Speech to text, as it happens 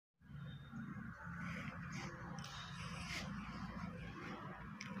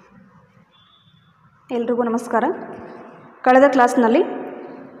ಎಲ್ರಿಗೂ ನಮಸ್ಕಾರ. ಕಳೆದ ಕ್ಲಾಸ್ನಲ್ಲಿ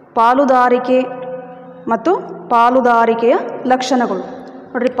ಪಾಲುದಾರಿಕೆ ಮತ್ತು ಪಾಲುದಾರಿಕೆಯ ಲಕ್ಷಣಗಳು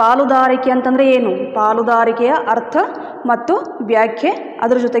ನೋಡ್ರಿ. ಪಾಲುದಾರಿಕೆ ಅಂತಂದರೆ ಏನು, ಪಾಲುದಾರಿಕೆಯ ಅರ್ಥ ಮತ್ತು ವ್ಯಾಖ್ಯೆ,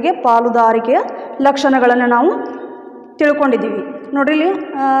 ಅದರ ಜೊತೆಗೆ ಪಾಲುದಾರಿಕೆಯ ಲಕ್ಷಣಗಳನ್ನು ನಾವು ತಿಳ್ಕೊಂಡಿದ್ದೀವಿ. ನೋಡ್ರಿ, ಇಲ್ಲಿ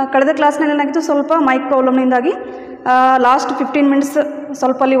ಕಳೆದ ಕ್ಲಾಸ್ನಲ್ಲಿ ಏನಾಗಿತ್ತು, ಸ್ವಲ್ಪ ಮೈಕ್ ಪ್ರಾಬ್ಲಮ್ನಿಂದಾಗಿ ಲಾಸ್ಟ್ 15 ಮಿನಿಟ್ಸ್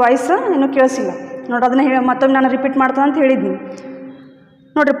ಸ್ವಲ್ಪ ಅಲ್ಲಿ ವಾಯ್ಸ್ ಇನ್ನೂ ಕೇಳಿಸಿಲ್ಲ. ನೋಡಿ, ಅದನ್ನು ಮತ್ತೊಮ್ಮೆ ನಾನು ರಿಪೀಟ್ ಮಾಡ್ತಾನೆ ಅಂತ ಹೇಳಿದ್ದೀನಿ.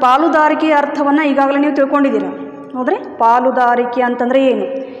 ನೋಡಿರಿ, ಪಾಲುದಾರಿಕೆಯ ಅರ್ಥವನ್ನು ಈಗಾಗಲೇ ನೀವು ತಿಳ್ಕೊಂಡಿದ್ದೀರ. ನೋಡ್ರಿ, ಪಾಲುದಾರಿಕೆ ಅಂತಂದರೆ ಏನು?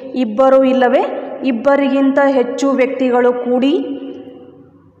 ಇಬ್ಬರು ಇಲ್ಲವೇ ಇಬ್ಬರಿಗಿಂತ ಹೆಚ್ಚು ವ್ಯಕ್ತಿಗಳು ಕೂಡಿ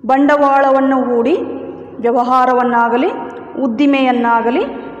ಬಂಡವಾಳವನ್ನು ಹೂಡಿ ವ್ಯವಹಾರವನ್ನಾಗಲಿ ಉದ್ದಿಮೆಯನ್ನಾಗಲಿ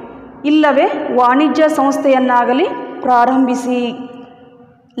ಇಲ್ಲವೇ ವಾಣಿಜ್ಯ ಸಂಸ್ಥೆಯನ್ನಾಗಲಿ ಪ್ರಾರಂಭಿಸಿ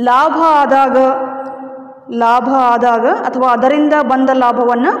ಲಾಭ ಆದಾಗ ಅಥವಾ ಅದರಿಂದ ಬಂದ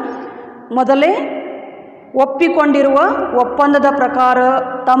ಲಾಭವನ್ನು ಮೊದಲೇ ಒಪ್ಪಿಕೊಂಡಿರುವ ಒಪ್ಪಂದದ ಪ್ರಕಾರ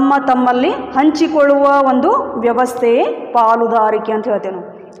ತಮ್ಮಲ್ಲಿ ಹಂಚಿಕೊಳ್ಳುವ ಒಂದು ವ್ಯವಸ್ಥೆಯೇ ಪಾಲುದಾರಿಕೆ ಅಂತ ಹೇಳ್ತೇವೆ ನಾವು.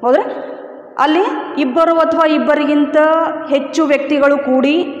 ಹೌದ್ರೆ, ಅಲ್ಲಿ ಇಬ್ಬರು ಅಥವಾ ಇಬ್ಬರಿಗಿಂತ ಹೆಚ್ಚು ವ್ಯಕ್ತಿಗಳು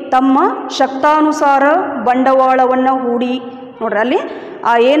ಕೂಡಿ ತಮ್ಮ ಶಕ್ತಾನುಸಾರ ಬಂಡವಾಳವನ್ನು ಹೂಡಿ, ನೋಡ್ರಿ, ಅಲ್ಲಿ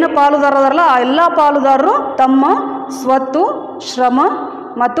ಆ ಏನು ಪಾಲುದಾರರಲ್ಲ ಆ ಎಲ್ಲ ಪಾಲುದಾರರು ತಮ್ಮ ಸ್ವತ್ತು, ಶ್ರಮ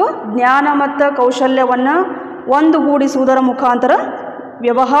ಮತ್ತು ಜ್ಞಾನ ಮತ್ತು ಕೌಶಲ್ಯವನ್ನು ಒಂದುಗೂಡಿಸುವುದರ ಮುಖಾಂತರ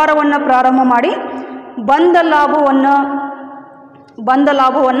ವ್ಯವಹಾರವನ್ನು ಪ್ರಾರಂಭ ಮಾಡಿ ಬಂದ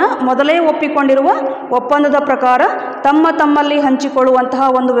ಲಾಭವನ್ನು ಮೊದಲೇ ಒಪ್ಪಿಕೊಂಡಿರುವ ಒಪ್ಪಂದದ ಪ್ರಕಾರ ತಮ್ಮಲ್ಲಿ ಹಂಚಿಕೊಳ್ಳುವಂತಹ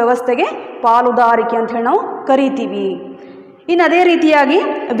ಒಂದು ವ್ಯವಸ್ಥೆಗೆ ಪಾಲುದಾರಿಕೆ ಅಂತ ಹೇಳಿ ನಾವು ಕರಿತೀವಿ. ಇನ್ನು ಅದೇ ರೀತಿಯಾಗಿ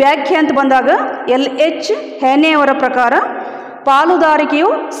ವ್ಯಾಖ್ಯೆ ಅಂತ ಬಂದಾಗ LH ಹೆನೆ ಅವರ ಪ್ರಕಾರ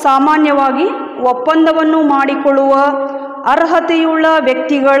ಪಾಲುದಾರಿಕೆಯು ಸಾಮಾನ್ಯವಾಗಿ ಒಪ್ಪಂದವನ್ನು ಮಾಡಿಕೊಳ್ಳುವ ಅರ್ಹತೆಯುಳ್ಳ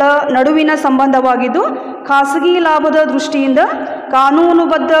ವ್ಯಕ್ತಿಗಳ ನಡುವಿನ ಸಂಬಂಧವಾಗಿದ್ದು ಖಾಸಗಿ ಲಾಭದ ದೃಷ್ಟಿಯಿಂದ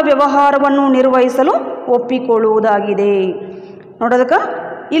ಕಾನೂನುಬದ್ಧ ವ್ಯವಹಾರವನ್ನು ನಿರ್ವಹಿಸಲು ಒಪ್ಪಿಕೊಳ್ಳುವುದಾಗಿದೆ. ನೋಡೋದಕ್ಕೆ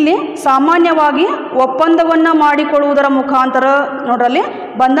ಇಲ್ಲಿ ಸಾಮಾನ್ಯವಾಗಿ ಒಪ್ಪಂದವನ್ನು ಮಾಡಿಕೊಳ್ಳುವುದರ ಮುಖಾಂತರ ನೋಡ್ರಲ್ಲಿ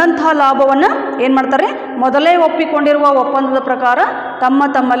ಬಂದಂತಹ ಲಾಭವನ್ನು ಏನು ಮಾಡ್ತಾರೆ, ಮೊದಲೇ ಒಪ್ಪಿಕೊಂಡಿರುವ ಒಪ್ಪಂದದ ಪ್ರಕಾರ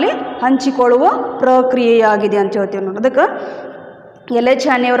ತಮ್ಮಲ್ಲಿ ಹಂಚಿಕೊಳ್ಳುವ ಪ್ರಕ್ರಿಯೆಯಾಗಿದೆ ಅಂತ ಹೇಳ್ತೀವಿ. ನೋಡೋದಕ್ಕೆ LH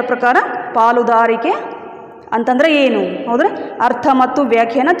ಹೆನೆಯವರ ಪ್ರಕಾರ ಪಾಲುದಾರಿಕೆ ಅಂತಂದರೆ ಏನು, ಹೌದ್ರೆ, ಅರ್ಥ ಮತ್ತು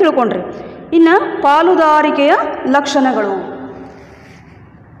ವ್ಯಾಖ್ಯೆಯನ್ನು ತಿಳ್ಕೊಂಡ್ರಿ. ಇನ್ನು ಪಾಲುದಾರಿಕೆಯ ಲಕ್ಷಣಗಳು.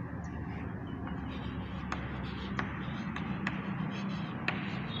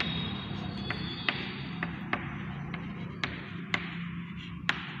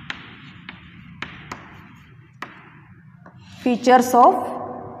 Features of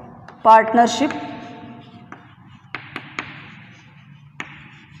partnership.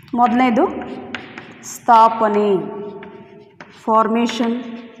 ಮೊದಲನೇದು ಸ್ಥಾಪನೆ, ಫಾರ್ಮೇಷನ್.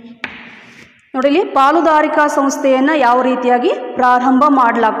 ನೋಡಿ, ಇಲ್ಲಿ ಪಾಲುದಾರಿಕಾ ಸಂಸ್ಥೆಯನ್ನು ಯಾವ ರೀತಿಯಾಗಿ ಪ್ರಾರಂಭ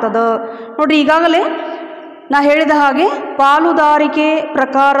ಮಾಡಲಾಗ್ತದೆ ನೋಡಿ. ಈಗಾಗಲೇ ನಾ ಹೇಳಿದ ಹಾಗೆ ಪಾಲುದಾರಿಕೆ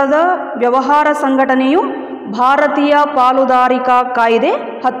ಪ್ರಕಾರದ ವ್ಯವಹಾರ ಸಂಘಟನೆಯು ಭಾರತೀಯ ಪಾಲುದಾರಿಕಾ ಕಾಯ್ದೆ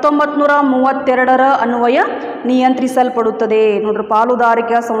 1932 ಅನ್ವಯ ನಿಯಂತ್ರಿಸಲ್ಪಡುತ್ತದೆ. ನೋಡ್ರಿ,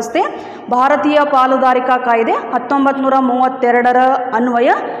 ಪಾಲುದಾರಿಕಾ ಸಂಸ್ಥೆ ಭಾರತೀಯ ಪಾಲುದಾರಿಕಾ ಕಾಯ್ದೆ 1932 ಅನ್ವಯ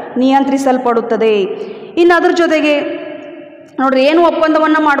ನಿಯಂತ್ರಿಸಲ್ಪಡುತ್ತದೆ. ಇನ್ನು ಅದರ ಜೊತೆಗೆ ನೋಡ್ರಿ, ಏನು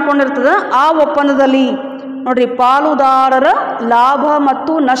ಒಪ್ಪಂದವನ್ನು ಮಾಡ್ಕೊಂಡಿರ್ತದೆ ಆ ಒಪ್ಪಂದದಲ್ಲಿ ನೋಡ್ರಿ ಪಾಲುದಾರರ ಲಾಭ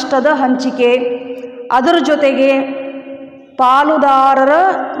ಮತ್ತು ನಷ್ಟದ ಹಂಚಿಕೆ, ಅದರ ಜೊತೆಗೆ ಪಾಲುದಾರರ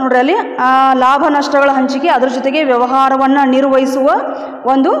ನೋಡ್ರಿ ಅಲ್ಲಿ ಲಾಭ ನಷ್ಟಗಳ ಹಂಚಿಕೆ, ಅದರ ಜೊತೆಗೆ ವ್ಯವಹಾರವನ್ನು ನಿರ್ವಹಿಸುವ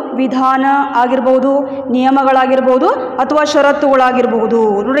ಒಂದು ವಿಧಾನ ಆಗಿರ್ಬೋದು, ನಿಯಮಗಳಾಗಿರ್ಬೋದು ಅಥವಾ ಷರತ್ತುಗಳಾಗಿರ್ಬೋದು.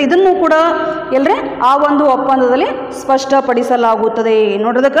 ನೋಡ್ರಿ, ಇದನ್ನು ಕೂಡ ಎಲ್ಲರೇ ಆ ಒಂದು ಒಪ್ಪಂದದಲ್ಲಿ ಸ್ಪಷ್ಟಪಡಿಸಲಾಗುತ್ತದೆ.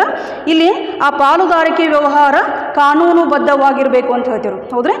 ನೋಡೋದಕ್ಕೆ ಇಲ್ಲಿ ಆ ಪಾಲುದಾರಿಕೆ ವ್ಯವಹಾರ ಕಾನೂನುಬದ್ಧವಾಗಿರಬೇಕು ಅಂತ ಹೇಳ್ತೀವಿ.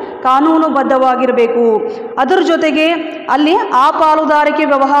 ಹೌದ್ರೆ, ಕಾನೂನುಬದ್ಧವಾಗಿರಬೇಕು. ಅದರ ಜೊತೆಗೆ ಅಲ್ಲಿ ಆ ಪಾಲುದಾರಿಕೆ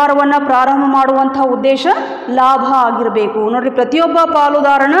ವ್ಯವಹಾರವನ್ನು ಪ್ರಾರಂಭ ಮಾಡುವಂತಹ ಉದ್ದೇಶ ಲಾಭ ಆಗಿರಬೇಕು. ನೋಡ್ರಿ, ಪ್ರತಿಯೊಬ್ಬ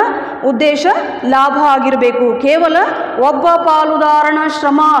ಪಾಲುದಾರನ ಉದ್ದೇಶ ಲಾಭ ಆಗಿರಬೇಕು. ಕೇವಲ ಒಬ್ಬ ಪಾಲುದಾರನ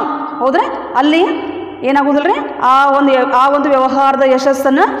ಶ್ರಮ ಹೋದ್ರೆ ಅಲ್ಲಿ ಏನಾಗುದಿಲ್ರಿ, ಆ ಒಂದು ವ್ಯವಹಾರದ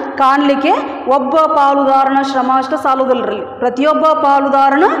ಯಶಸ್ಸನ್ನು ಕಾಣಲಿಕ್ಕೆ ಒಬ್ಬ ಪಾಲುದಾರನ ಶ್ರಮ ಅಷ್ಟು ಸಾಲುದಿಲ್ರಿ. ಪ್ರತಿಯೊಬ್ಬ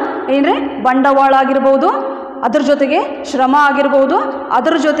ಪಾಲುದಾರನ ಏನ್ರಿ ಬಂಡವಾಳ ಆಗಿರ್ಬೋದು, ಅದರ ಜೊತೆಗೆ ಶ್ರಮ ಆಗಿರ್ಬೋದು,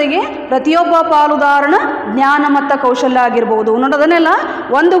 ಅದರ ಜೊತೆಗೆ ಪ್ರತಿಯೊಬ್ಬ ಪಾಲುದಾರನ ಜ್ಞಾನ ಮತ್ತು ಕೌಶಲ್ಯ ಆಗಿರ್ಬೋದು. ನೋಡಿ, ಅದನ್ನೆಲ್ಲ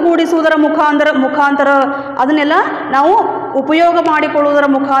ಒಂದುಗೂಡಿಸುವುದರ ಮುಖಾಂತರ ಅದನ್ನೆಲ್ಲ ನಾವು ಉಪಯೋಗ ಮಾಡಿಕೊಳ್ಳುವುದರ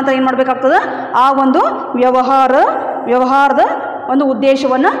ಮುಖಾಂತರ ಏನು ಮಾಡಬೇಕಾಗ್ತದೆ, ಆ ಒಂದು ವ್ಯವಹಾರದ ಒಂದು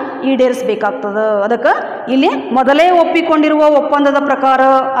ಉದ್ದೇಶವನ್ನು ಈಡೇರಿಸಬೇಕಾಗ್ತದೆ. ಅದಕ್ಕೆ ಇಲ್ಲಿ ಮೊದಲೇ ಒಪ್ಪಿಕೊಂಡಿರುವ ಒಪ್ಪಂದದ ಪ್ರಕಾರ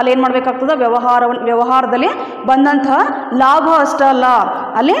ಅಲ್ಲಿ ಏನು ಮಾಡಬೇಕಾಗ್ತದೆ, ವ್ಯವಹಾರದಲ್ಲಿ ಬಂದಂತಹ ಲಾಭ ಅಷ್ಟೇ ಅಲ್ಲ,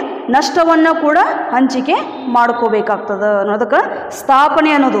 ಅಲ್ಲಿ ನಷ್ಟವನ್ನು ಕೂಡ ಹಂಚಿಕೆ ಮಾಡ್ಕೋಬೇಕಾಗ್ತದೆ. ಅದಕ್ಕೆ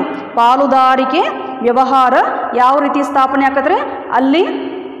ಸ್ಥಾಪನೆ ಅನ್ನೋದು ಪಾಲುದಾರಿಕೆ ವ್ಯವಹಾರ ಯಾವ ರೀತಿ ಸ್ಥಾಪನೆ ಆಕತ್ರೆ, ಅಲ್ಲಿ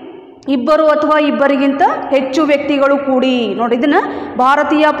ಇಬ್ಬರು ಅಥವಾ ಇಬ್ಬರಿಗಿಂತ ಹೆಚ್ಚು ವ್ಯಕ್ತಿಗಳು ಕೂಡಿ. ನೋಡಿ, ಇದನ್ನು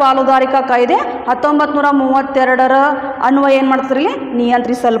ಭಾರತೀಯ ಪಾಲುದಾರಿಕಾ ಕಾಯ್ದೆ 1932 ಅನ್ವಯ ಏನು ಮಾಡ್ತಾರೆ, ಇಲ್ಲಿ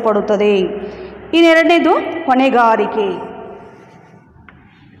ನಿಯಂತ್ರಿಸಲ್ಪಡುತ್ತದೆ. ಇನ್ನೆರಡನೇದು ಹೊಣೆಗಾರಿಕೆ.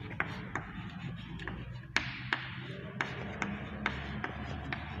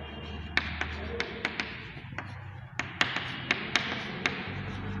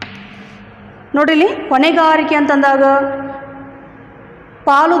 ನೋಡಿಲಿ, ಹೊಣೆಗಾರಿಕೆ ಅಂತಂದಾಗ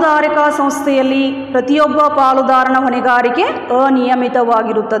ಪಾಲುದಾರಿಕಾ ಸಂಸ್ಥೆಯಲ್ಲಿ ಪ್ರತಿಯೊಬ್ಬ ಪಾಲುದಾರನ ಹೊಣೆಗಾರಿಕೆ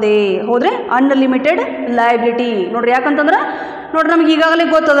ಅನಿಯಮಿತವಾಗಿರುತ್ತದೆ. ಹೋದರೆ ಅನ್ಲಿಮಿಟೆಡ್ ಲಯಬಿಲಿಟಿ. ನೋಡ್ರಿ, ಯಾಕಂತಂದ್ರೆ ನೋಡ್ರಿ, ನಮ್ಗೆ ಈಗಾಗಲೇ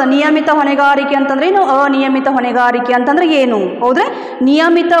ಗೊತ್ತದ ನಿಯಮಿತ ಹೊಣೆಗಾರಿಕೆ ಅಂತಂದ್ರೆ ಏನು, ಅನಿಯಮಿತ ಹೊಣೆಗಾರಿಕೆ ಅಂತಂದ್ರೆ ಏನು. ಹೌದ್ರೆ,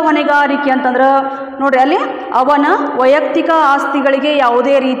 ನಿಯಮಿತ ಹೊಣೆಗಾರಿಕೆ ಅಂತಂದ್ರೆ ನೋಡ್ರಿ, ಅಲ್ಲಿ ಅವನ ವೈಯಕ್ತಿಕ ಆಸ್ತಿಗಳಿಗೆ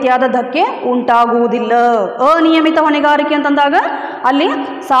ಯಾವುದೇ ರೀತಿಯಾದ ಧಕ್ಕೆ ಉಂಟಾಗುವುದಿಲ್ಲ. ಅನಿಯಮಿತ ಹೊಣೆಗಾರಿಕೆ ಅಂತಂದಾಗ ಅಲ್ಲಿ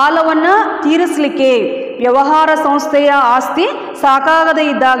ಸಾಲವನ್ನು ತೀರಿಸಲಿಕ್ಕೆ ವ್ಯವಹಾರ ಸಂಸ್ಥೆಯ ಆಸ್ತಿ ಸಾಕಾಗದೇ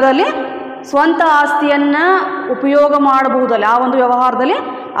ಇದ್ದಾಗ ಅಲ್ಲಿ ಸ್ವಂತ ಆಸ್ತಿಯನ್ನು ಉಪಯೋಗ ಮಾಡಬಹುದಲ್ಲ. ಆ ಒಂದು ವ್ಯವಹಾರದಲ್ಲಿ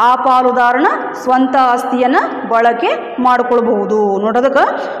ಆ ಪಾಲುದಾರನ ಸ್ವಂತ ಆಸ್ತಿಯನ್ನು ಬಳಕೆ ಮಾಡಿಕೊಳ್ಬಹುದು. ನೋಡೋದಕ್ಕೆ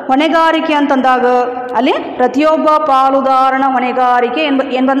ಹೊಣೆಗಾರಿಕೆ ಅಂತಂದಾಗ ಅಲ್ಲಿ ಪ್ರತಿಯೊಬ್ಬ ಪಾಲುದಾರನ ಹೊಣೆಗಾರಿಕೆ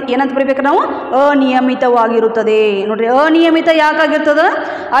ಏನಂತ ಬರೀಬೇಕು ನಾವು, ಅನಿಯಮಿತವಾಗಿರುತ್ತದೆ. ನೋಡ್ರಿ, ಅನಿಯಮಿತ ಯಾಕಾಗಿರ್ತದೆ,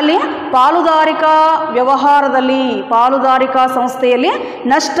 ಅಲ್ಲಿ ಪಾಲುದಾರಿಕಾ ವ್ಯವಹಾರದಲ್ಲಿ ಪಾಲುದಾರಿಕಾ ಸಂಸ್ಥೆಯಲ್ಲಿ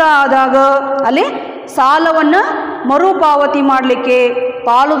ನಷ್ಟ ಆದಾಗ ಅಲ್ಲಿ ಸಾಲವನ್ನು ಮರುಪಾವತಿ ಮಾಡಲಿಕ್ಕೆ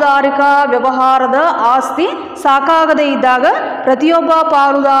ಪಾಲುದಾರಿಕಾ ವ್ಯವಹಾರದ ಆಸ್ತಿ ಸಾಕಾಗದೇ ಇದ್ದಾಗ ಪ್ರತಿಯೊಬ್ಬ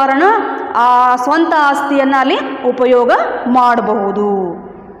ಪಾಲುದಾರನ ಆ ಸ್ವಂತ ಆಸ್ತಿಯನ್ನು ಅಲ್ಲಿ ಉಪಯೋಗ ಮಾಡಬಹುದು.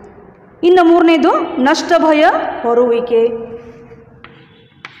 ಇನ್ನು ಮೂರನೇದು ನಷ್ಟ ಭಯ ಹೊರುವಿಕೆ.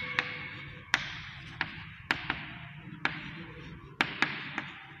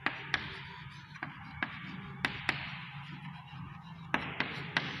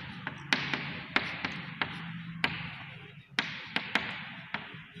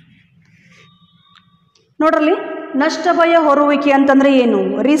 ನೋಡ್ರಲ್ಲಿ, ನಷ್ಟ ಭಯ ಹೊರುವಿಕೆ ಅಂತಂದರೆ ಏನು,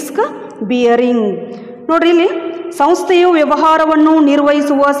 ರಿಸ್ಕ್ ಬಿಯರಿಂಗ್. ನೋಡ್ರಿ, ಇಲ್ಲಿ ಸಂಸ್ಥೆಯು ವ್ಯವಹಾರವನ್ನು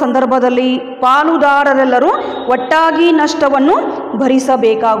ನಿರ್ವಹಿಸುವ ಸಂದರ್ಭದಲ್ಲಿ ಪಾಲುದಾರರೆಲ್ಲರೂ ಒಟ್ಟಾಗಿ ನಷ್ಟವನ್ನು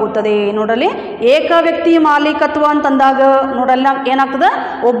ಭರಿಸಬೇಕಾಗುತ್ತದೆ. ನೋಡಲಿ, ಏಕ ವ್ಯಕ್ತಿ ಮಾಲೀಕತ್ವ ಅಂತಂದಾಗ ನೋಡಲ್ಲ ಏನಾಗ್ತದೆ,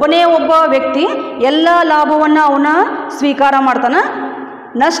 ಒಬ್ಬನೇ ಒಬ್ಬ ವ್ಯಕ್ತಿ ಎಲ್ಲ ಲಾಭವನ್ನು ಅವನ ಸ್ವೀಕಾರ ಮಾಡ್ತಾನೆ.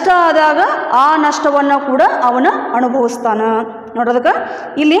 ನಷ್ಟ ಆದಾಗ ಆ ನಷ್ಟವನ್ನು ಕೂಡ ಅವನ ಅನುಭವಿಸ್ತಾನ. ನೋಡೋದಕ್ಕೆ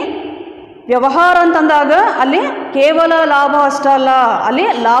ಇಲ್ಲಿ ವ್ಯವಹಾರ ಅಂತಂದಾಗ ಅಲ್ಲಿ ಕೇವಲ ಲಾಭ ಅಷ್ಟೇ ಅಲ್ಲ, ಅಲ್ಲಿ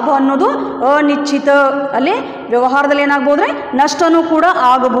ಲಾಭ ಅನ್ನೋದು ಅನಿಶ್ಚಿತ. ಅಲ್ಲಿ ವ್ಯವಹಾರದಲ್ಲಿ ಏನಾಗ್ಬೋದ್ರೆ ನಷ್ಟನೂ ಕೂಡ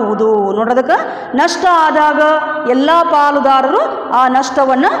ಆಗಬಹುದು. ನೋಡೋದಕ್ಕೆ ನಷ್ಟ ಆದಾಗ ಎಲ್ಲ ಪಾಲುದಾರರು ಆ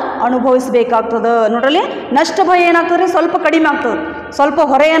ನಷ್ಟವನ್ನು ಅನುಭವಿಸಬೇಕಾಗ್ತದೆ. ನೋಡ್ರಲ್ಲಿ, ನಷ್ಟ ಭಯ ಏನಾಗ್ತದೆ, ಸ್ವಲ್ಪ ಕಡಿಮೆ ಆಗ್ತದೆ. ಸ್ವಲ್ಪ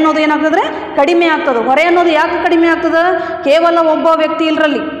ಹೊರೆ ಅನ್ನೋದು ಏನಾಗ್ತದೆ, ಕಡಿಮೆ ಆಗ್ತದೆ. ಹೊರೆ ಅನ್ನೋದು ಯಾಕೆ ಕಡಿಮೆ ಆಗ್ತದೆ, ಕೇವಲ ಒಬ್ಬ ವ್ಯಕ್ತಿ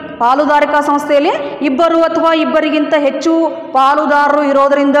ಇಲ್ಲರಲ್ಲಿ ಪಾಲುದಾರಿಕಾ ಸಂಸ್ಥೆಯಲ್ಲಿ ಇಬ್ಬರು ಅಥವಾ ಇಬ್ಬರಿಗಿಂತ ಹೆಚ್ಚು ಪಾಲುದಾರರು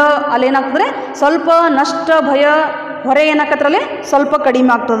ಇರೋದರಿಂದ ಅಲ್ಲೇನಾಗ್ತದೆ, ಸ್ವಲ್ಪ ನಷ್ಟ ಭಯ ಹೊರೆ ಏನಾಕತ್ರಲ್ಲಿ ಸ್ವಲ್ಪ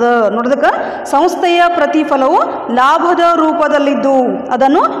ಕಡಿಮೆ ಆಗ್ತದೆ. ನೋಡೋದಕ್ಕೆ ಸಂಸ್ಥೆಯ ಪ್ರತಿಫಲವು ಲಾಭದ ರೂಪದಲ್ಲಿದ್ದು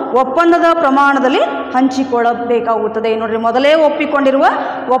ಅದನ್ನು ಒಪ್ಪಂದದ ಪ್ರಮಾಣದಲ್ಲಿ ಹಂಚಿಕೊಳ್ಳಬೇಕಾಗುತ್ತದೆ. ನೋಡ್ರಿ, ಮೊದಲೇ ಒಪ್ಪಿಕೊಂಡಿರುವ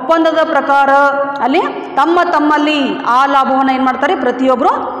ಒಪ್ಪಂದದ ಪ್ರಕಾರ ಅಲ್ಲಿ ತಮ್ಮಲ್ಲಿ ಆ ಲಾಭವನ್ನು ಏನು ಮಾಡ್ತಾರೆ,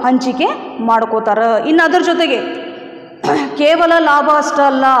 ಪ್ರತಿಯೊಬ್ಬರು ಹಂಚಿಕೆ ಮಾಡ್ಕೋತಾರೆ. ಇನ್ನು ಅದರ ಜೊತೆಗೆ ಕೇವಲ ಲಾಭ ಅಷ್ಟೇ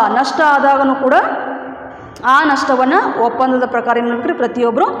ಅಲ್ಲ, ನಷ್ಟ ಆದಾಗನೂ ಕೂಡ ಆ ನಷ್ಟವನ್ನು ಒಪ್ಪಂದದ ಪ್ರಕಾರ ಏನು ಮಾಡ್ತಾರೆ,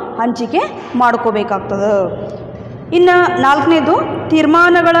 ಪ್ರತಿಯೊಬ್ಬರು ಹಂಚಿಕೆ ಮಾಡ್ಕೋಬೇಕಾಗ್ತದೆ. ಇನ್ನು ನಾಲ್ಕನೇದು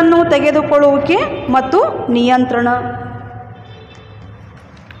ತೀರ್ಮಾನಗಳನ್ನು ತೆಗೆದುಕೊಳ್ಳುವಿಕೆ ಮತ್ತು ನಿಯಂತ್ರಣ.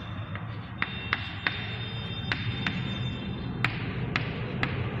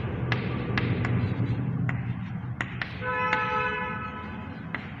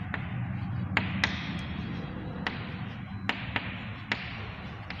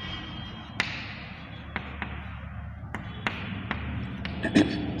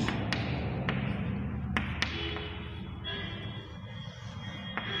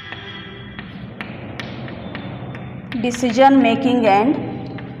 Decision making and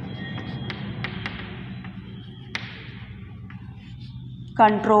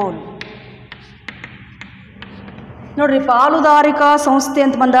control. ನೋಡ್ರಿ, ಪಾಲುದಾರಿಕಾ ಸಂಸ್ಥೆ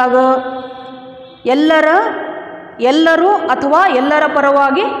ಅಂತ ಬಂದಾಗ ಎಲ್ಲರೂ ಅಥವಾ ಎಲ್ಲರ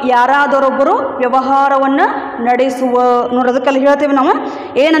ಪರವಾಗಿ ಯಾರಾದರೊಬ್ಬರು ವ್ಯವಹಾರವನ್ನು ನಡೆಸುವ. ನೋಡೋದಕ್ಕೆಲ್ಲ ಹೇಳ್ತೇವೆ ನಾವು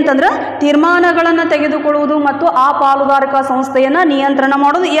ಏನಂತಂದ್ರೆ, ತೀರ್ಮಾನಗಳನ್ನು ತೆಗೆದುಕೊಳ್ಳುವುದು ಮತ್ತು ಆ ಪಾಲುದಾರಿಕಾ ಸಂಸ್ಥೆಯನ್ನು ನಿಯಂತ್ರಣ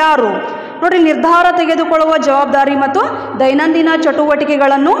ಮಾಡೋದು ಯಾರು. ನೋಡ್ರಿ, ನಿರ್ಧಾರ ತೆಗೆದುಕೊಳ್ಳುವ ಜವಾಬ್ದಾರಿ ಮತ್ತು ದೈನಂದಿನ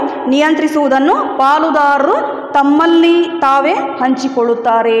ಚಟುವಟಿಕೆಗಳನ್ನು ನಿಯಂತ್ರಿಸುವುದನ್ನು ಪಾಲುದಾರರು ತಮ್ಮಲ್ಲಿ ತಾವೇ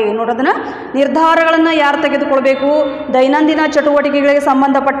ಹಂಚಿಕೊಳ್ಳುತ್ತಾರೆ. ನೋಡೋದನ್ನ ನಿರ್ಧಾರಗಳನ್ನು ಯಾರು ತೆಗೆದುಕೊಳ್ಬೇಕು, ದೈನಂದಿನ ಚಟುವಟಿಕೆಗಳಿಗೆ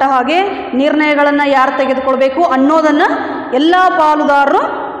ಸಂಬಂಧಪಟ್ಟ ಹಾಗೆ ನಿರ್ಣಯಗಳನ್ನು ಯಾರು ತೆಗೆದುಕೊಳ್ಬೇಕು ಅನ್ನೋದನ್ನು ಎಲ್ಲ ಪಾಲುದಾರರು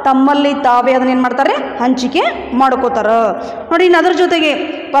ತಮ್ಮಲ್ಲಿ ತಾವೇ ಅದನ್ನ ಏನು ಮಾಡ್ತಾರೆ, ಹಂಚಿಕೆ ಮಾಡ್ಕೋತಾರ ನೋಡಿ. ಇನ್ನು ಅದರ ಜೊತೆಗೆ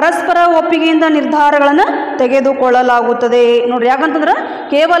ಪರಸ್ಪರ ಒಪ್ಪಿಗೆಯಿಂದ ನಿರ್ಧಾರಗಳನ್ನು ತೆಗೆದುಕೊಳ್ಳಲಾಗುತ್ತದೆ ನೋಡ್ರಿ. ಯಾಕಂತಂದ್ರೆ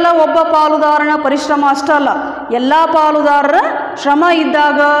ಕೇವಲ ಒಬ್ಬ ಪಾಲುದಾರನ ಪರಿಶ್ರಮ ಅಷ್ಟೇ ಅಲ್ಲ, ಎಲ್ಲ ಪಾಲುದಾರರ ಶ್ರಮ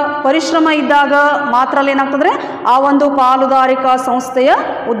ಇದ್ದಾಗ, ಪರಿಶ್ರಮ ಇದ್ದಾಗ ಮಾತ್ರ ಏನಾಗ್ತದ್ರೆ ಆ ಒಂದು ಪಾಲುದಾರಿಕಾ ಸಂಸ್ಥೆಯ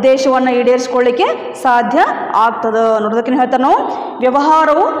ಉದ್ದೇಶವನ್ನು ಈಡೇರಿಸಿಕೊಳ್ಳಿಕ್ಕೆ ಸಾಧ್ಯ ಆಗ್ತದೆ ನೋಡೋದಕ್ಕೆ ಹೇಳ್ತಾರೆ ನಾವು,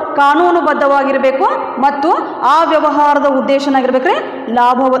 ವ್ಯವಹಾರವು ಕಾನೂನುಬದ್ಧವಾಗಿರಬೇಕು ಮತ್ತು ಆ ವ್ಯವಹಾರದ ಉದ್ದೇಶನಾಗಿರ್ಬೇಕ್ರೆ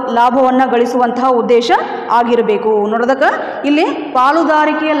ಲಾಭವನ್ನು ಗಳಿಸುವಂತಹ ಉದ್ದೇಶ ಆಗಿರಬೇಕು ನೋಡೋದಕ್ಕೆ. ಇಲ್ಲಿ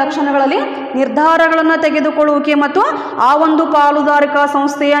ಪಾಲುದಾರಿಕೆಯ ಲಕ್ಷಣಗಳಲ್ಲಿ ನಿರ್ಧಾರಗಳನ್ನು ತೆಗೆದುಕೊಳ್ಳುವಿಕೆ ಮತ್ತು ಆ ಒಂದು ಪಾಲುದಾರಿಕಾ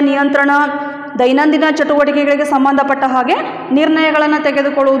ಸಂಸ್ಥೆಯ ನಿಯಂತ್ರಣ, ದೈನಂದಿನ ಚಟುವಟಿಕೆಗಳಿಗೆ ಸಂಬಂಧಪಟ್ಟ ಹಾಗೆ ನಿರ್ಣಯಗಳನ್ನು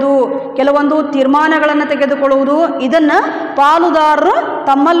ತೆಗೆದುಕೊಳ್ಳುವುದು, ಕೆಲವೊಂದು ತೀರ್ಮಾನಗಳನ್ನು ತೆಗೆದುಕೊಳ್ಳುವುದು, ಇದನ್ನು ಪಾಲುದಾರರು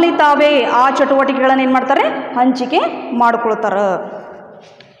ತಮ್ಮಲ್ಲಿ ತಾವೇ ಆ ಚಟುವಟಿಕೆಗಳನ್ನು ಏನು ಮಾಡ್ತಾರೆ, ಹಂಚಿಕೆ ಮಾಡಿಕೊಳ್ತಾರೆ.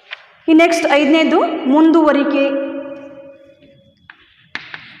 ಈ ನೆಕ್ಸ್ಟ್ 5ನೇದು ಮುಂದುವರಿಕೆ.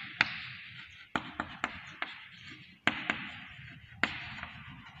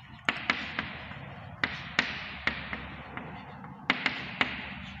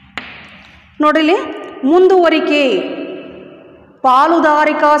 ನೋಡಿಲಿ, ಮುಂದುವರಿಕೆ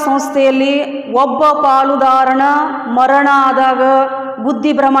ಪಾಲುದಾರಿಕಾ ಸಂಸ್ಥೆಯಲ್ಲಿ ಒಬ್ಬ ಪಾಲುದಾರನ ಮರಣ ಆದಾಗ,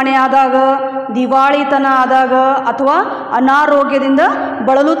 ಬುದ್ಧಿಭ್ರಮಣೆ ಆದಾಗ, ದಿವಾಳಿತನ ಆದಾಗ ಅಥವಾ ಅನಾರೋಗ್ಯದಿಂದ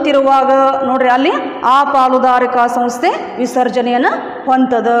ಬಳಲುತ್ತಿರುವಾಗ ನೋಡ್ರಿ ಅಲ್ಲಿ ಆ ಪಾಲುದಾರಿಕಾ ಸಂಸ್ಥೆ ವಿಸರ್ಜನೆಯನ್ನು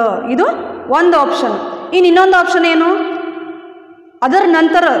ಹೊಂದದ. ಇದು ಒಂದು ಆಪ್ಷನ್. ಇನ್ನು ಇನ್ನೊಂದು ಆಪ್ಷನ್ ಏನು, ಅದರ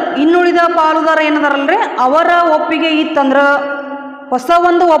ನಂತರ ಇನ್ನುಳಿದ ಪಾಲುದಾರ ಏನದಾರಲ್ರಿ ಅವರ ಒಪ್ಪಿಗೆ ಇತ್ತಂದ್ರೆ ಹೊಸ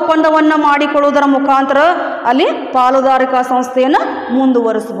ಒಂದು ಒಪ್ಪಂದವನ್ನು ಮಾಡಿಕೊಳ್ಳುವುದರ ಮುಖಾಂತರ ಅಲ್ಲಿ ಪಾಲುದಾರಿಕಾ ಸಂಸ್ಥೆಯನ್ನು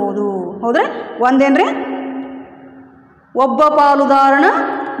ಮುಂದುವರಿಸಬಹುದು. ಹೌದ್ರೆ, ಒಂದೇನ್ರಿ ಒಬ್ಬ ಪಾಲುದಾರನ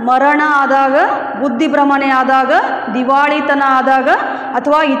ಮರಣ ಆದಾಗ, ಬುದ್ಧಿಭ್ರಮಣೆ ಆದಾಗ, ದಿವಾಳಿತನ ಆದಾಗ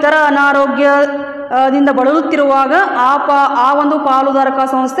ಅಥವಾ ಇತರ ಅನಾರೋಗ್ಯದಿಂದ ಬಳಲುತ್ತಿರುವಾಗ ಆ ಒಂದು ಪಾಲುದಾರಿಕಾ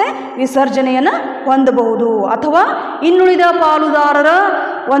ಸಂಸ್ಥೆ ವಿಸರ್ಜನೆಯನ್ನು ಹೊಂದಬಹುದು. ಅಥವಾ ಇನ್ನುಳಿದ ಪಾಲುದಾರರ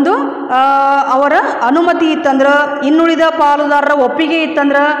ಒಂದು ಅವರ ಅನುಮತಿ ಇತ್ತಂದ್ರೆ, ಇನ್ನುಳಿದ ಪಾಲುದಾರರ ಒಪ್ಪಿಗೆ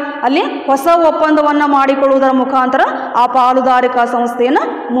ಇತ್ತಂದ್ರೆ ಅಲ್ಲಿ ಹೊಸ ಒಪ್ಪಂದವನ್ನು ಮಾಡಿಕೊಳ್ಳುವುದರ ಮುಖಾಂತರ ಆ ಪಾಲುದಾರಿಕಾ ಸಂಸ್ಥೆಯನ್ನು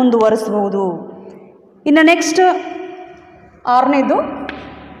ಮುಂದುವರಿಸಬಹುದು. ಇನ್ನು ನೆಕ್ಸ್ಟ್ 6ನೇದು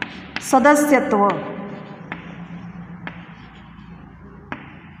ಸದಸ್ಯತ್ವ.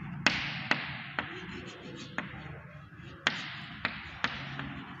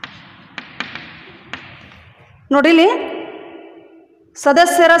 ನೋಡಿಲಿ,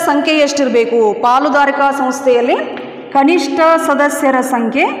 ಸದಸ್ಯರ ಸಂಖ್ಯೆ ಎಷ್ಟಿರಬೇಕು? ಪಾಲುದಾರಿಕಾ ಸಂಸ್ಥೆಯಲ್ಲಿ ಕನಿಷ್ಠ ಸದಸ್ಯರ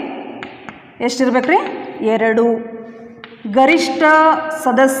ಸಂಖ್ಯೆ ಎಷ್ಟಿರ್ಬೇಕ್ರಿ? 2. ಗರಿಷ್ಠ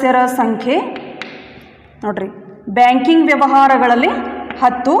ಸದಸ್ಯರ ಸಂಖ್ಯೆ ನೋಡ್ರಿ, ಬ್ಯಾಂಕಿಂಗ್ ವ್ಯವಹಾರಗಳಲ್ಲಿ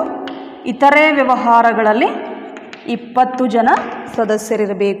 10, ಇತರೆ ವ್ಯವಹಾರಗಳಲ್ಲಿ 20 ಜನ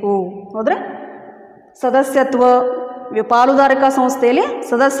ಸದಸ್ಯರಿರಬೇಕು. ಹೌದ್ರೆ, ಸದಸ್ಯತ್ವ ಪಾಲುದಾರಿಕಾ ಸಂಸ್ಥೆಯಲ್ಲಿ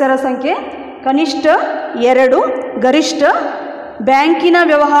ಸದಸ್ಯರ ಸಂಖ್ಯೆ ಕನಿಷ್ಠ 2, ಗರಿಷ್ಠ ಬ್ಯಾಂಕಿನ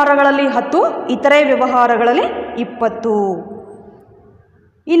ವ್ಯವಹಾರಗಳಲ್ಲಿ 10, ಇತರೆ ವ್ಯವಹಾರಗಳಲ್ಲಿ 20.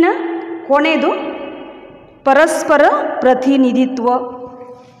 ಇನ್ನು ಕೊನೆಯದು ಪರಸ್ಪರ ಪ್ರತಿನಿಧಿತ್ವ.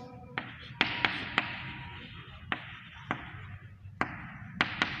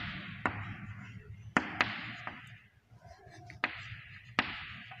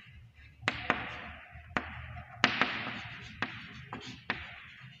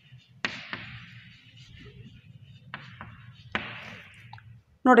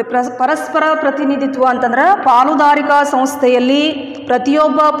 ನೋಡಿ, ಪರಸ್ಪರ ಪ್ರತಿನಿಧಿತ್ವ ಅಂತಂದ್ರೆ ಪಾಲುದಾರಿಕಾ ಸಂಸ್ಥೆಯಲ್ಲಿ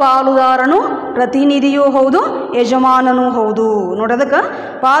ಪ್ರತಿಯೊಬ್ಬ ಪಾಲುದಾರನು ಪ್ರತಿನಿಧಿಯೂ ಹೌದು, ಯಜಮಾನನೂ ಹೌದು. ನೋಡೋದಕ್ಕೆ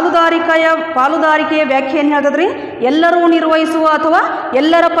ಪಾಲುದಾರಿಕೆಯ ವ್ಯಾಖ್ಯೆ ಏನು ಹೇಳ್ತದ್ರಿ? ಎಲ್ಲರೂ ನಿರ್ವಹಿಸುವ ಅಥವಾ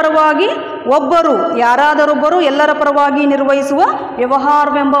ಎಲ್ಲರ ಪರವಾಗಿ ಒಬ್ಬರು, ಯಾರಾದರೊಬ್ಬರು ಎಲ್ಲರ ಪರವಾಗಿ ನಿರ್ವಹಿಸುವ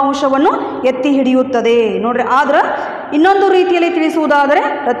ವ್ಯವಹಾರವೆಂಬ ಅಂಶವನ್ನು ಎತ್ತಿ ಹಿಡಿಯುತ್ತದೆ. ನೋಡ್ರಿ, ಆದ್ರೆ ಇನ್ನೊಂದು ರೀತಿಯಲ್ಲಿ ತಿಳಿಸುವುದಾದರೆ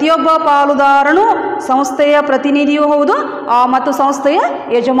ಪ್ರತಿಯೊಬ್ಬ ಪಾಲುದಾರನು ಸಂಸ್ಥೆಯ ಪ್ರತಿನಿಧಿಯೂ ಹೌದು ಮತ್ತು ಸಂಸ್ಥೆಯ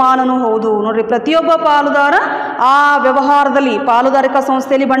ಯಜಮಾನನೂ ಹೌದು. ನೋಡ್ರಿ, ಪ್ರತಿಯೊಬ್ಬ ಪಾಲುದಾರ ಆ ವ್ಯವಹಾರದಲ್ಲಿ ಪಾಲುದಾರಿಕಾ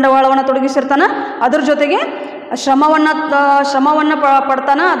ಸಂಸ್ಥೆಯಲ್ಲಿ ಬಂಡವಾಳವನ್ನು ತೊಡಗಿಸಿರ್ತಾನೆ, ಅದರ ಜೊತೆಗೆ ಶ್ರಮವನ್ನು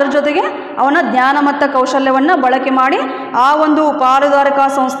ಪಡ್ತಾನೆ, ಅದರ ಜೊತೆಗೆ ಅವನ ಜ್ಞಾನ ಮತ್ತು ಕೌಶಲ್ಯವನ್ನು ಬಳಕೆ ಮಾಡಿ ಆ ಒಂದು ಪಾಲುದಾರಿಕಾ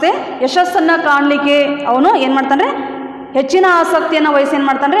ಸಂಸ್ಥೆ ಯಶಸ್ಸನ್ನು ಕಾಣಲಿಕ್ಕೆ ಅವನು ಏನು ಮಾಡ್ತಾನೆ, ಹೆಚ್ಚಿನ ಆಸಕ್ತಿಯನ್ನು ವಹಿಸಿ ಏನು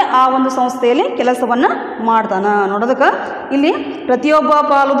ಮಾಡ್ತಾನೆ, ಆ ಒಂದು ಸಂಸ್ಥೆಯಲ್ಲಿ ಕೆಲಸವನ್ನು ಮಾಡ್ತಾನೆ. ನೋಡೋದಕ್ಕೆ ಇಲ್ಲಿ ಪ್ರತಿಯೊಬ್ಬ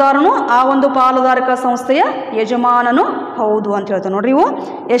ಪಾಲುದಾರನು ಆ ಒಂದು ಪಾಲುದಾರಿಕಾ ಸಂಸ್ಥೆಯ ಯಜಮಾನನು ಹೌದು ಅಂತ ಹೇಳ್ತಾನೆ. ನೋಡ್ರಿ, ಇವು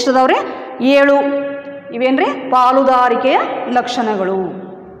ಎಷ್ಟದವ್ರಿ? 7 ಇವೇನ್ರಿ ಪಾಲುದಾರಿಕೆಯ ಲಕ್ಷಣಗಳು.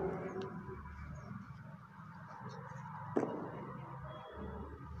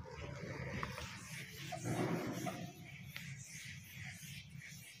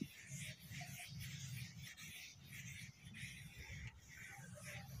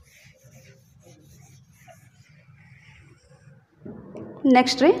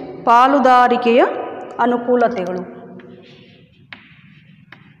 ನೆಕ್ಸ್ಟ್ ರೀ ಪಾಲುದಾರಿಕೆಯ ಅನುಕೂಲತೆಗಳು.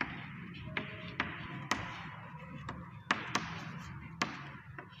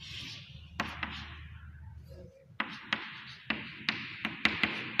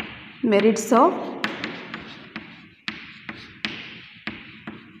 ಮೆರಿಟ್ಸ್ ಆಫ್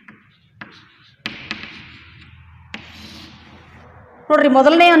ನೋಡ್ರಿ,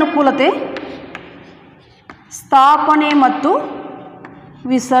 ಮೊದಲನೇ ಅನುಕೂಲತೆ ಸ್ಥಾಪನೆ ಮತ್ತು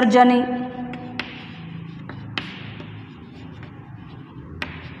ವಿಸರ್ಜನೆ.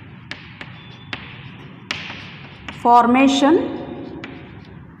 Formation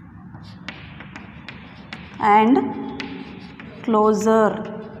and closer.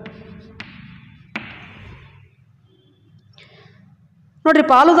 ನೋಡ್ರಿ,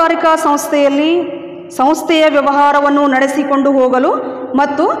 ಪಾಲುದಾರಿಕಾ ಸಂಸ್ಥೆಯ ವ್ಯವಹಾರವನ್ನು ನಡೆಸಿಕೊಂಡು ಹೋಗಲು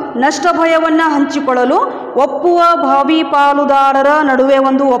ಮತ್ತು ನಷ್ಟ ಭಯವನ್ನು ಹಂಚಿಕೊಳ್ಳಲು ಒಪ್ಪುವ ಭಾವಿ ಪಾಲುದಾರರ ನಡುವೆ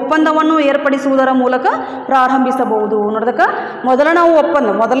ಒಂದು ಒಪ್ಪಂದವನ್ನು ಏರ್ಪಡಿಸುವುದರ ಮೂಲಕ ಪ್ರಾರಂಭಿಸಬಹುದು. ನೋಡೋದಕ್ಕೆ ನಾವು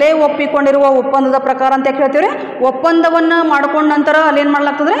ಮೊದಲೇ ಒಪ್ಪಿಕೊಂಡಿರುವ ಒಪ್ಪಂದದ ಪ್ರಕಾರ ಅಂತ ಹೇಳ್ತೀವಿ. ಒಪ್ಪಂದವನ್ನು ಮಾಡ್ಕೊಂಡ ನಂತರ ಅಲ್ಲೇನು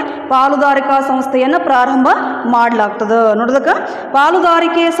ಮಾಡಲಾಗ್ತದೆ, ಪಾಲುದಾರಿಕಾ ಸಂಸ್ಥೆಯನ್ನು ಪ್ರಾರಂಭ ಮಾಡಲಾಗ್ತದೆ. ನೋಡೋದಕ್ಕೆ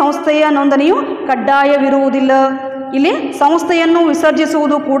ಪಾಲುದಾರಿಕೆ ಸಂಸ್ಥೆಯ ನೋಂದಣಿಯು ಕಡ್ಡಾಯವಿರುವುದಿಲ್ಲ. ಇಲ್ಲಿ ಸಂಸ್ಥೆಯನ್ನು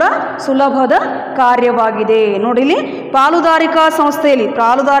ವಿಸರ್ಜಿಸುವುದು ಕೂಡ ಸುಲಭದ ಕಾರ್ಯವಾಗಿದೆ. ನೋಡಿ, ಇಲ್ಲಿ ಪಾಲುದಾರಿಕಾ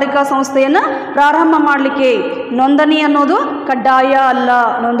ಸಂಸ್ಥೆಯನ್ನು ಪ್ರಾರಂಭ ಮಾಡಲಿಕ್ಕೆ ನೋಂದಣಿ ಅನ್ನೋದು ಕಡ್ಡಾಯ ಅಲ್ಲ.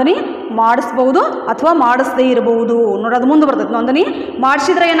 ನೋಂದಣಿ ಮಾಡಿಸ್ಬಹುದು ಅಥವಾ ಮಾಡಿಸದೇ ಇರಬಹುದು. ನೋಡಿ, ಅದು ಮುಂದೆ ಬರ್ತದೆ. ನೋಂದಣಿ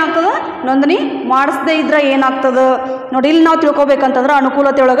ಮಾಡಿಸಿದ್ರೆ ಏನಾಗ್ತದೆ, ನೋಂದಣಿ ಮಾಡಿಸದೇ ಇದ್ರೆ ಏನಾಗ್ತದೆ ನೋಡಿ. ಇಲ್ಲಿ ನಾವು ತಿಳ್ಕೊಬೇಕಂತಂದ್ರೆ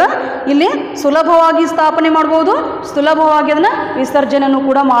ಅನುಕೂಲತೆ ಒಳಗೆ ಇಲ್ಲಿ ಸುಲಭವಾಗಿ ಸ್ಥಾಪನೆ ಮಾಡ್ಬೋದು, ಸುಲಭವಾಗಿ ಅದನ್ನು ವಿಸರ್ಜನೆಯನ್ನು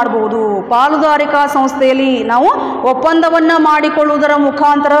ಕೂಡ ಮಾಡ್ಬೋದು. ಪಾಲುದಾರಿಕಾ ಸಂಸ್ಥೆಯಲ್ಲಿ ನಾವು ಒಪ್ಪಂದವನ್ನು ಮಾಡಿಕೊಳ್ಳುವುದರ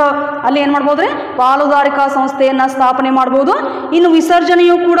ಮುಖಾಂತರ ಅಲ್ಲಿ ಏನು ಮಾಡ್ಬೋದು, ಪಾಲುದಾರಿಕಾ ಸಂಸ್ಥೆಯನ್ನು ಸ್ಥಾಪನೆ ಮಾಡ್ಬೋದು. ಇನ್ನು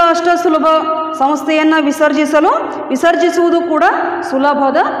ವಿಸರ್ಜನೆಯೂ ಕೂಡ ಅಷ್ಟೇ ಸುಲಭ. ಸಂಸ್ಥೆಯನ್ನು ವಿಸರ್ಜಿಸುವುದು ಕೂಡ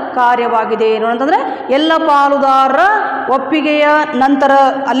ಸುಲಭದ ಕಾರ್ಯವಾಗಿದೆ. ನೋಡಂತಂದರೆ ಎಲ್ಲ ಪಾಲುದಾರರ ಒಪ್ಪಿಗೆಯ ನಂತರ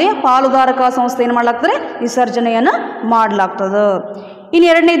ಅಲ್ಲಿ ಪಾಲುದಾರಿಕಾ ಸಂಸ್ಥೆ ಏನು ಮಾಡಲಾಗ್ತದೆ, ವಿಸರ್ಜನೆಯನ್ನು ಮಾಡಲಾಗ್ತದೆ. ಇನ್ನು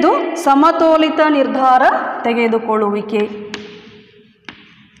ಎರಡನೇದು ಸಮತೋಲಿತ ನಿರ್ಧಾರ ತೆಗೆದುಕೊಳ್ಳುವಿಕೆ.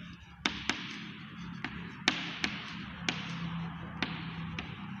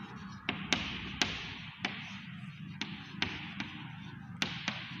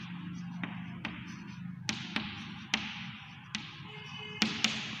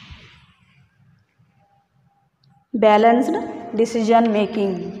 Balanced decision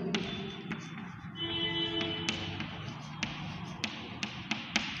making.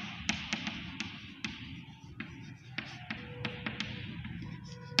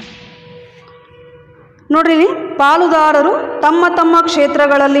 ನೋಡ್ರಿ, ಪಾಲುದಾರರು ತಮ್ಮ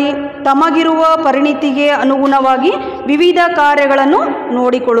ಕ್ಷೇತ್ರಗಳಲ್ಲಿ ತಮಗಿರುವ ಪರಿಣಿತಿಗೆ ಅನುಗುಣವಾಗಿ ವಿವಿಧ ಕಾರ್ಯಗಳನ್ನು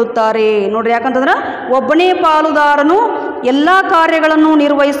ನೋಡಿಕೊಳ್ಳುತ್ತಾರೆ. ನೋಡ್ರಿ, ಯಾಕಂತಂದ್ರೆ ಒಬ್ಬನೇ ಪಾಲುದಾರನು ಎಲ್ಲ ಕಾರ್ಯಗಳನ್ನು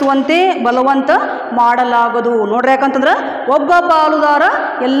ನಿರ್ವಹಿಸುವಂತೆ ಬಲವಂತ ಮಾಡಲಾಗದು. ನೋಡ್ರಿ, ಯಾಕಂತಂದ್ರೆ ಒಬ್ಬ ಪಾಲುದಾರ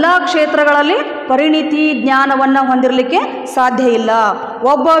ಎಲ್ಲ ಕ್ಷೇತ್ರಗಳಲ್ಲಿ ಪರಿಣಿತಿ ಜ್ಞಾನವನ್ನು ಹೊಂದಿರಲಿಕ್ಕೆ ಸಾಧ್ಯ ಇಲ್ಲ.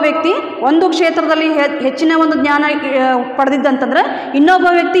 ಒಬ್ಬ ವ್ಯಕ್ತಿ ಒಂದು ಕ್ಷೇತ್ರದಲ್ಲಿ ಹೆಚ್ಚಿನ ಒಂದು ಜ್ಞಾನ ಪಡೆದಿದ್ದಂತಂದ್ರೆ ಇನ್ನೊಬ್ಬ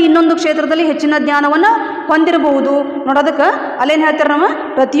ವ್ಯಕ್ತಿ ಇನ್ನೊಂದು ಕ್ಷೇತ್ರದಲ್ಲಿ ಹೆಚ್ಚಿನ ಜ್ಞಾನವನ್ನು ಹೊಂದಿರಬಹುದು. ನೋಡೋದಕ್ಕೆ ಅಲ್ಲೇನು ಹೇಳ್ತಾರೆ, ನಮ್ಮ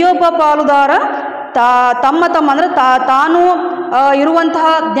ಪ್ರತಿಯೊಬ್ಬ ಪಾಲುದಾರ ತಮ್ಮ ಅಂದರೆ ತಾನು ಇರುವಂತಹ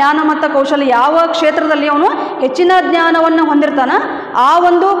ಜ್ಞಾನ ಮತ್ತು ಕೌಶಲ್ಯ ಯಾವ ಕ್ಷೇತ್ರದಲ್ಲಿ ಅವನು ಹೆಚ್ಚಿನ ಜ್ಞಾನವನ್ನು ಹೊಂದಿರ್ತಾನೆ ಆ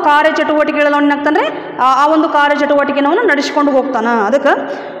ಒಂದು ಕಾರ್ಯಚಟುವಟಿಕೆಗಳನ್ನು ಏನಾಗ್ತಾನೆ, ಆ ಒಂದು ಕಾರ್ಯಚಟುವಟಿಕೆಯನ್ನು ಅವನು ನಡೆಸಿಕೊಂಡು ಹೋಗ್ತಾನೆ. ಅದಕ್ಕೆ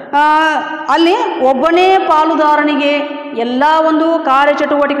ಅಲ್ಲಿ ಒಬ್ಬನೇ ಪಾಲುದಾರನಿಗೆ ಎಲ್ಲ ಒಂದು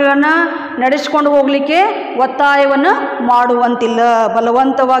ಕಾರ್ಯಚಟುವಟಿಕೆಗಳನ್ನು ನಡೆಸಿಕೊಂಡು ಹೋಗಲಿಕ್ಕೆ ಒತ್ತಾಯವನ್ನು ಮಾಡುವಂತಿಲ್ಲ,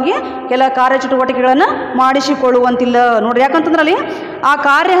 ಬಲವಂತವಾಗಿ ಕೆಲ ಕಾರ್ಯಚಟುವಟಿಕೆಗಳನ್ನು ಮಾಡಿಸಿಕೊಳ್ಳುವಂತಿಲ್ಲ. ನೋಡ್ರಿ, ಯಾಕಂತಂದ್ರೆ ಅಲ್ಲಿ ಆ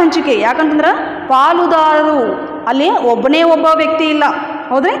ಕಾರ್ಯ ಹಂಚಿಕೆ, ಯಾಕಂತಂದ್ರೆ ಪಾಲುದಾರರು ಅಲ್ಲಿ ಒಬ್ಬ ವ್ಯಕ್ತಿ ಇಲ್ಲ,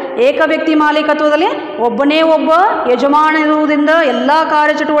 ಹೌದ್ರಿ, ಏಕ ವ್ಯಕ್ತಿ ಮಾಲೀಕತ್ವದಲ್ಲಿ ಒಬ್ಬ ಯಜಮಾನ ಇರುವುದರಿಂದ ಎಲ್ಲ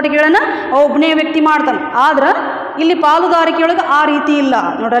ಕಾರ್ಯಚಟುವಟಿಕೆಗಳನ್ನು ಒಬ್ಬನೇ ವ್ಯಕ್ತಿ ಮಾಡ್ತಾನೆ. ಆದ್ರೆ ಇಲ್ಲಿ ಪಾಲುದಾರಿಕೆಯೊಳಗೆ ಆ ರೀತಿ ಇಲ್ಲ.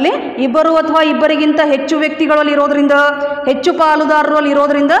 ನೋಡಲಿ, ಇಬ್ಬರು ಅಥವಾ ಇಬ್ಬರಿಗಿಂತ ಹೆಚ್ಚು ವ್ಯಕ್ತಿಗಳಲ್ಲಿ ಇರೋದ್ರಿಂದ, ಹೆಚ್ಚು ಪಾಲುದಾರರಲ್ಲಿ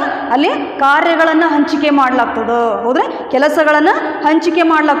ಇರೋದ್ರಿಂದ ಅಲ್ಲಿ ಕಾರ್ಯಗಳನ್ನು ಹಂಚಿಕೆ ಮಾಡಲಾಗ್ತದೆ. ಹೌದ್ರೆ, ಕೆಲಸಗಳನ್ನು ಹಂಚಿಕೆ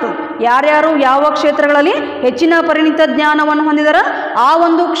ಮಾಡಲಾಗ್ತದೆ. ಯಾರ್ಯಾರು ಯಾವ ಕ್ಷೇತ್ರಗಳಲ್ಲಿ ಹೆಚ್ಚಿನ ಪರಿಣಿತ ಜ್ಞಾನವನ್ನು ಹೊಂದಿದಾರ ಆ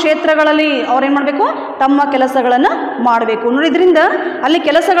ಒಂದು ಕ್ಷೇತ್ರಗಳಲ್ಲಿ ಅವ್ರೇನು ಮಾಡಬೇಕು, ತಮ್ಮ ಕೆಲಸಗಳನ್ನು ಮಾಡಬೇಕು. ನೋಡಿ, ಇದರಿಂದ ಅಲ್ಲಿ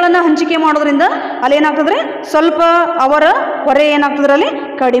ಕೆಲಸಗಳನ್ನು ಹಂಚಿಕೆ ಮಾಡೋದ್ರಿಂದ ಅಲ್ಲಿ ಏನಾಗ್ತದ್ರಿ, ಸ್ವಲ್ಪ ಅವರ ಹೊರೆ ಏನಾಗ್ತದ್ರಿ, ಅಲ್ಲಿ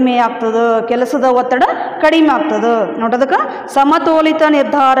ಕಡಿಮೆ ಆಗ್ತದೆ, ಕೆಲಸದ ಒತ್ತಡ ಕಡಿಮೆ ಆಗ್ತದೆ. ನೋಡೋದಕ್ಕೆ ಸಮತೋಲಿತ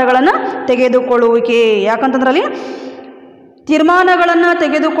ನಿರ್ಧಾರಗಳನ್ನು ತೆಗೆದುಕೊಳ್ಳುವಿಕೆ. ಯಾಕಂತಂದ್ರಲ್ಲಿ ತೀರ್ಮಾನಗಳನ್ನು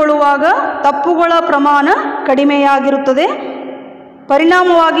ತೆಗೆದುಕೊಳ್ಳುವಾಗ ತಪ್ಪುಗಳ ಪ್ರಮಾಣ ಕಡಿಮೆಯಾಗಿರುತ್ತದೆ.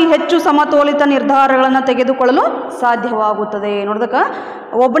 ಪರಿಣಾಮವಾಗಿ ಹೆಚ್ಚು ಸಮತೋಲಿತ ನಿರ್ಧಾರಗಳನ್ನು ತೆಗೆದುಕೊಳ್ಳಲು ಸಾಧ್ಯವಾಗುತ್ತದೆ. ನೋಡೋದಕ್ಕೆ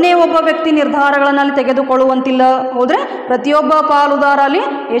ಒಬ್ಬನೇ ಒಬ್ಬ ವ್ಯಕ್ತಿ ನಿರ್ಧಾರಗಳನ್ನು ತೆಗೆದುಕೊಳ್ಳುವಂತಿಲ್ಲ. ಹೋದರೆ ಪ್ರತಿಯೊಬ್ಬ ಪಾಲುದಾರ ಅಲ್ಲಿ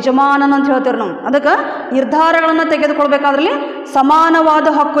ಯಜಮಾನನ ಅಂತ ಹೇಳ್ತೇವೆ ನಾವು. ಅದಕ್ಕೆ ನಿರ್ಧಾರಗಳನ್ನು ತೆಗೆದುಕೊಳ್ಬೇಕಾದ್ರಲ್ಲಿ ಸಮಾನವಾದ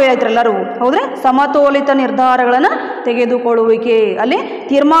ಹಕ್ಕು ಐತ್ರಿ ಎಲ್ಲರೂ. ಹೌದ್ರೆ ಸಮತೋಲಿತ ನಿರ್ಧಾರಗಳನ್ನು ತೆಗೆದುಕೊಳ್ಳುವಿಕೆ, ಅಲ್ಲಿ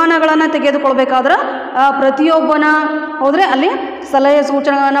ತೀರ್ಮಾನಗಳನ್ನು ತೆಗೆದುಕೊಳ್ಬೇಕಾದ್ರೆ ಪ್ರತಿಯೊಬ್ಬನ ಹೋದರೆ ಅಲ್ಲಿ ಸಲಹೆ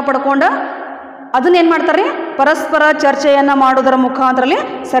ಸೂಚನೆಗಳನ್ನು ಪಡ್ಕೊಂಡು ಅದನ್ನೇನು ಮಾಡ್ತಾರೆ, ಪರಸ್ಪರ ಚರ್ಚೆಯನ್ನು ಮಾಡೋದರ ಮುಖಾಂತರಲ್ಲಿ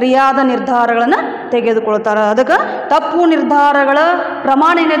ಸರಿಯಾದ ನಿರ್ಧಾರಗಳನ್ನು ತೆಗೆದುಕೊಳ್ತಾರೆ. ಅದಕ್ಕೆ ತಪ್ಪು ನಿರ್ಧಾರಗಳ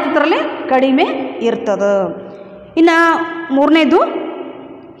ಪ್ರಮಾಣ ಏನಿರ್ತದ್ರಲ್ಲಿ ಕಡಿಮೆ ಇರ್ತದೆ. ಇನ್ನು ಮೂರನೇದು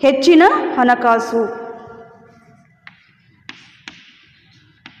ಹೆಚ್ಚಿನ ಹಣಕಾಸು.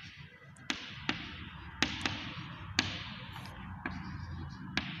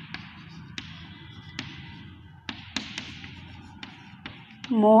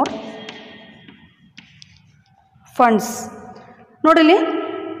 More funds. ನೋಡಿಲಿ,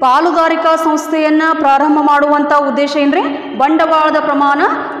 ಪಾಲುದಾರಿಕಾ ಸಂಸ್ಥೆಯನ್ನು ಪ್ರಾರಂಭ ಮಾಡುವಂಥ ಉದ್ದೇಶ ಏನ್ರಿ, ಬಂಡವಾಳದ ಪ್ರಮಾಣ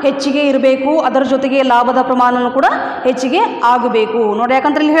ಹೆಚ್ಚಿಗೆ ಇರಬೇಕು, ಅದರ ಜೊತೆಗೆ ಲಾಭದ ಪ್ರಮಾಣನೂ ಕೂಡ ಹೆಚ್ಚಿಗೆ ಆಗಬೇಕು. ನೋಡಿ,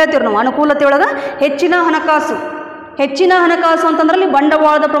 ಯಾಕಂದ್ರೆ ಇಲ್ಲಿ ಹೇಳ್ತೀವಿ ನಾವು ಅನುಕೂಲತೆ ಒಳಗೆ ಹೆಚ್ಚಿನ ಹಣಕಾಸು. ಹೆಚ್ಚಿನ ಹಣಕಾಸು ಅಂತಂದ್ರೆ ಅಲ್ಲಿ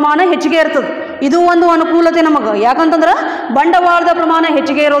ಬಂಡವಾಳದ ಪ್ರಮಾಣ ಹೆಚ್ಚಿಗೆ ಇರ್ತದೆ. ಇದು ಒಂದು ಅನುಕೂಲತೆ ನಮಗೆ. ಯಾಕಂತಂದ್ರೆ ಬಂಡವಾಳದ ಪ್ರಮಾಣ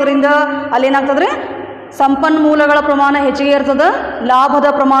ಹೆಚ್ಚಿಗೆ ಇರೋದ್ರಿಂದ ಅಲ್ಲಿ ಏನಾಗ್ತದ್ರಿ, ಸಂಪನ್ಮೂಲಗಳ ಪ್ರಮಾಣ ಹೆಚ್ಚಿಗೆ ಇರ್ತದೆ, ಲಾಭದ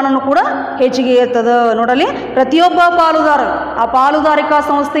ಪ್ರಮಾಣನೂ ಕೂಡ ಹೆಚ್ಚಿಗೆ ಇರ್ತದೆ. ನೋಡಲಿ, ಪ್ರತಿಯೊಬ್ಬ ಪಾಲುದಾರ, ಆ ಪಾಲುದಾರಿಕಾ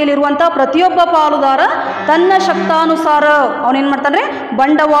ಸಂಸ್ಥೆಯಲ್ಲಿರುವಂಥ ಪ್ರತಿಯೊಬ್ಬ ಪಾಲುದಾರ ತನ್ನ ಶಕ್ತಾನುಸಾರ ಅವನೇನು ಮಾಡ್ತಾನೆ,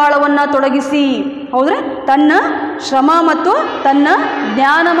 ಬಂಡವಾಳವನ್ನು ತೊಡಗಿಸಿ, ಹೌದ್ರೆ ತನ್ನ ಶ್ರಮ ಮತ್ತು ತನ್ನ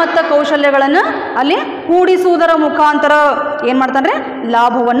ಜ್ಞಾನ ಮತ್ತು ಕೌಶಲ್ಯಗಳನ್ನು ಅಲ್ಲಿ ಕೂಡಿಸುವುದರ ಮುಖಾಂತರ ಏನು ಮಾಡ್ತಾನೆ,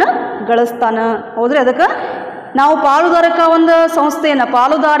 ಲಾಭವನ್ನು ಗಳಿಸ್ತಾನೆ. ಹೌದ್ರೆ ಅದಕ್ಕೆ ನಾವು ಪಾಲುದಾರಿಕಾ ಒಂದು ಸಂಸ್ಥೆಯನ್ನು,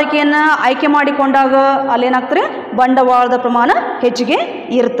 ಪಾಲುದಾರಿಕೆಯನ್ನು ಆಯ್ಕೆ ಮಾಡಿಕೊಂಡಾಗ ಅಲ್ಲೇನಾಗ್ತಾರೆ, ಬಂಡವಾಳದ ಪ್ರಮಾಣ ಹೆಚ್ಚಿಗೆ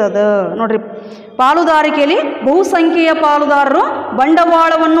ಇರ್ತದೆ. ನೋಡ್ರಿ, ಪಾಲುದಾರಿಕೆಯಲ್ಲಿ ಬಹುಸಂಖ್ಯೆಯ ಪಾಲುದಾರರು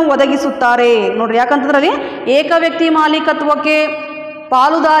ಬಂಡವಾಳವನ್ನು ಒದಗಿಸುತ್ತಾರೆ. ನೋಡ್ರಿ, ಯಾಕಂತಂದ್ರೆ ಏಕ ವ್ಯಕ್ತಿ ಮಾಲೀಕತ್ವಕ್ಕೆ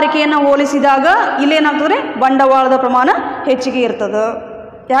ಪಾಲುದಾರಿಕೆಯನ್ನು ಹೋಲಿಸಿದಾಗ ಇಲ್ಲೇನಾಗ್ತದೆ, ಬಂಡವಾಳದ ಪ್ರಮಾಣ ಹೆಚ್ಚಿಗೆ ಇರ್ತದೆ.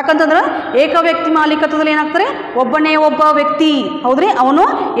 ಯಾಕಂತಂದ್ರೆ ಏಕ ವ್ಯಕ್ತಿ ಮಾಲೀಕತ್ವದಲ್ಲಿ ಏನಾಗ್ತಾರೆ, ಒಬ್ಬನೇ ಒಬ್ಬ ವ್ಯಕ್ತಿ, ಹೌದ್ರಿ, ಅವನು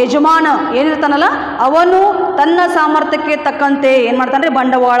ಯಜಮಾನ ಏನಿರ್ತಾನಲ್ಲ, ಅವನು ತನ್ನ ಸಾಮರ್ಥ್ಯಕ್ಕೆ ತಕ್ಕಂತೆ ಏನು ಮಾಡ್ತಾನೆ,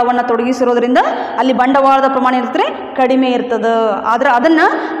 ಬಂಡವಾಳವನ್ನು ತೊಡಗಿಸಿರೋದ್ರಿಂದ ಅಲ್ಲಿ ಬಂಡವಾಳದ ಪ್ರಮಾಣ ಇರ್ತದೆ, ಕಡಿಮೆ ಇರ್ತದೆ. ಆದರೆ ಅದನ್ನು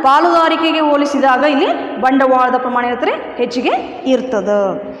ಪಾಲುದಾರಿಕೆಗೆ ಹೋಲಿಸಿದಾಗ ಇಲ್ಲಿ ಬಂಡವಾಳದ ಪ್ರಮಾಣ ಇರ್ತದೆ, ಹೆಚ್ಚಿಗೆ ಇರ್ತದೆ.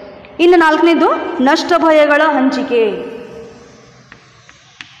 ಇನ್ನು ನಾಲ್ಕನೇದು ನಷ್ಟ ಭಯಗಳ ಹಂಚಿಕೆ.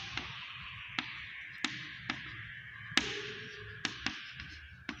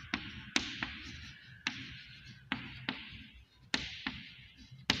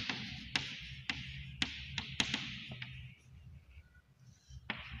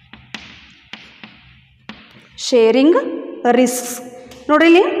 Sharing risk. ನೋಡ್ರಿ,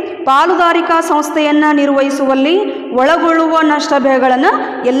 ಇಲ್ಲಿ ಪಾಲುದಾರಿಕಾ ಸಂಸ್ಥೆಯನ್ನು ನಿರ್ವಹಿಸುವಲ್ಲಿ ಒಳಗೊಳ್ಳುವ ನಷ್ಟ ಭಯಗಳನ್ನು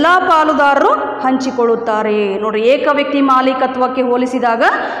ಎಲ್ಲ ಪಾಲುದಾರರು ಹಂಚಿಕೊಳ್ಳುತ್ತಾರೆ. ನೋಡ್ರಿ, ಏಕ ವ್ಯಕ್ತಿ ಮಾಲೀಕತ್ವಕ್ಕೆ ಹೋಲಿಸಿದಾಗ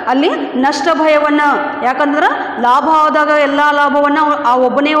ಅಲ್ಲಿ ನಷ್ಟ ಭಯವನ್ನು, ಯಾಕಂದ್ರೆ ಲಾಭ ಆದಾಗ ಎಲ್ಲ ಲಾಭವನ್ನು ಆ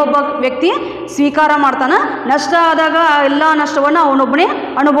ಒಬ್ಬನೇ ಒಬ್ಬ ವ್ಯಕ್ತಿ ಸ್ವೀಕಾರ ಮಾಡ್ತಾನೆ, ನಷ್ಟ ಆದಾಗ ಆ ಎಲ್ಲ ನಷ್ಟವನ್ನು ಅವನೊಬ್ಬನೇ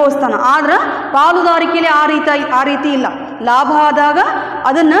ಅನುಭವಿಸ್ತಾನೆ. ಆದ್ರೆ ಪಾಲುದಾರಿಕೆಯಲ್ಲಿ ಆ ರೀತಿ ಇಲ್ಲ. ಲಾಭ ಆದಾಗ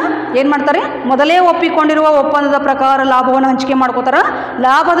ಅದನ್ನು ಏನು ಮಾಡ್ತಾರೆ, ಮೊದಲೇ ಒಪ್ಪಿಕೊಂಡಿರುವ ಒಪ್ಪಂದದ ಪ್ರಕಾರ ಲಾಭವನ್ನು ಹಂಚಿಕೆ ಮಾಡ್ಕೋತಾರೆ.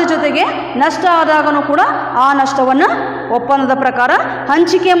 ಲಾಭದ ಜೊತೆಗೆ ನಷ್ಟ ಆದಾಗನೂ ಕೂಡ ಆ ನಷ್ಟವನ್ನು ಒಪ್ಪಂದದ ಪ್ರಕಾರ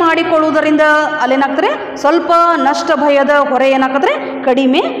ಹಂಚಿಕೆ ಮಾಡಿಕೊಳ್ಳುವುದರಿಂದ ಅಲ್ಲೇನಾಗ್ತದೆ, ಸ್ವಲ್ಪ ನಷ್ಟ ಭಯದ ಹೊರೆ ಏನಾಗ್ತದೆ,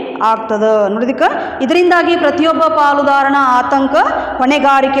 ಕಡಿಮೆ ಆಗ್ತದೆ. ನೋಡಿದಕ್ಕೆ ಇದರಿಂದಾಗಿ ಪ್ರತಿಯೊಬ್ಬ ಪಾಲುದಾರನ ಆತಂಕ,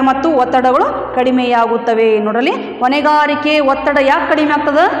 ಹೊಣೆಗಾರಿಕೆ ಮತ್ತು ಒತ್ತಡಗಳು ಕಡಿಮೆಯಾಗುತ್ತವೆ. ನೋಡಲಿ, ಹೊಣೆಗಾರಿಕೆ ಒತ್ತಡ ಯಾಕೆ ಕಡಿಮೆ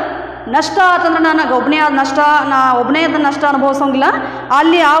ಆಗ್ತದೆ, ನಷ್ಟ ಆತಂದ್ರೆ ನನಗೆ ಒಬ್ಬನೇ ನಷ್ಟ ಅನುಭವಿಸೋಂಗಿಲ್ಲ,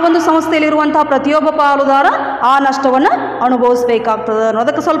 ಅಲ್ಲಿ ಆ ಒಂದು ಸಂಸ್ಥೆಯಲ್ಲಿರುವಂತಹ ಪ್ರತಿಯೊಬ್ಬ ಪಾಲುದಾರ ಆ ನಷ್ಟವನ್ನು ಅನುಭವಿಸ್ಬೇಕಾಗ್ತದೆ.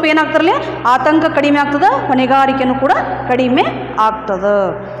 ಅದಕ್ಕೆ ಸ್ವಲ್ಪ ಏನಾಗ್ತಿರಲಿ, ಆತಂಕ ಕಡಿಮೆ ಆಗ್ತದೆ, ಹೊಣೆಗಾರಿಕೆನೂ ಕೂಡ ಕಡಿಮೆ ಆಗ್ತದೆ.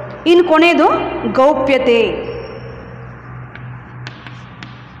 ಇನ್ನು ಕೊನೆಯದು ಗೌಪ್ಯತೆ.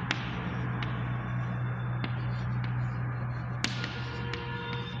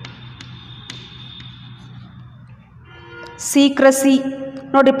 ಸೀಕ್ರೆಸಿ.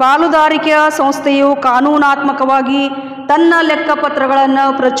 ನೋಡಿ, ಪಾಲುದಾರಿಕೆಯ ಸಂಸ್ಥೆಯು ಕಾನೂನಾತ್ಮಕವಾಗಿ ತನ್ನ ಲೆಕ್ಕಪತ್ರಗಳನ್ನು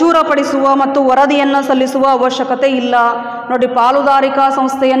ಪ್ರಚುರಪಡಿಸುವ ಮತ್ತು ವರದಿಯನ್ನು ಸಲ್ಲಿಸುವ ಅವಶ್ಯಕತೆ ಇಲ್ಲ. ನೋಡಿ, ಪಾಲುದಾರಿಕಾ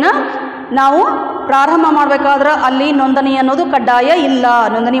ಸಂಸ್ಥೆಯನ್ನು ನಾವು ಪ್ರಾರಂಭ ಮಾಡಬೇಕಾದ್ರೆ ಅಲ್ಲಿ ನೋಂದಣಿ ಅನ್ನೋದು ಕಡ್ಡಾಯ ಇಲ್ಲ.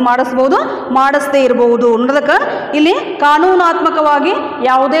 ನೋಂದಣಿ ಮಾಡಿಸ್ಬೋದು, ಮಾಡಿಸದೇ ಇರಬಹುದು. ನೋಡೋದಕ್ಕೆ ಇಲ್ಲಿ ಕಾನೂನಾತ್ಮಕವಾಗಿ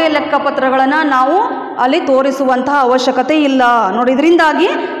ಯಾವುದೇ ಲೆಕ್ಕಪತ್ರಗಳನ್ನು ನಾವು ಅಲ್ಲಿ ತೋರಿಸುವಂತಹ ಅವಶ್ಯಕತೆ ಇಲ್ಲ. ನೋಡಿ, ಇದರಿಂದಾಗಿ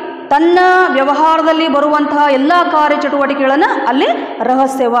ತನ್ನ ವ್ಯವಹಾರದಲ್ಲಿ ಬರುವಂತಹ ಎಲ್ಲ ಕಾರ್ಯಚಟುವಟಿಕೆಗಳನ್ನು ಅಲ್ಲಿ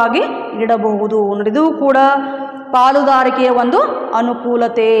ರಹಸ್ಯವಾಗಿ ಇಡಬಹುದು. ಇದು ಕೂಡ ಪಾಲುದಾರಿಕೆಯ ಒಂದು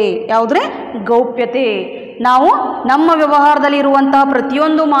ಅನುಕೂಲತೆ. ಯಾವುದ್ರೆ ಗೌಪ್ಯತೆ. ನಾವು ನಮ್ಮ ವ್ಯವಹಾರದಲ್ಲಿ ಇರುವಂತಹ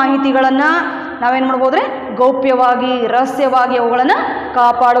ಪ್ರತಿಯೊಂದು ಮಾಹಿತಿಗಳನ್ನು ನಾವೇನು ಮಾಡ್ಬೋದ್ರಿ, ಗೌಪ್ಯವಾಗಿ ರಹಸ್ಯವಾಗಿ ಅವುಗಳನ್ನು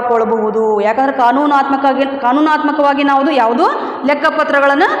ಕಾಪಾಡಿಕೊಳ್ಳಬಹುದು. ಯಾಕಂದರೆ ಕಾನೂನಾತ್ಮಕವಾಗಿ ನಾವು ಯಾವುದೋ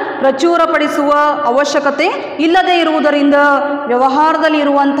ಲೆಕ್ಕಪತ್ರಗಳನ್ನು ಪ್ರಚುರಪಡಿಸುವ ಅವಶ್ಯಕತೆ ಇಲ್ಲದೇ ಇರುವುದರಿಂದ ವ್ಯವಹಾರದಲ್ಲಿ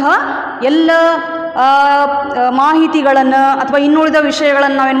ಇರುವಂತಹ ಎಲ್ಲ ಮಾಹಿತಿಗಳನ್ನು ಅಥವಾ ಇನ್ನುಳಿದ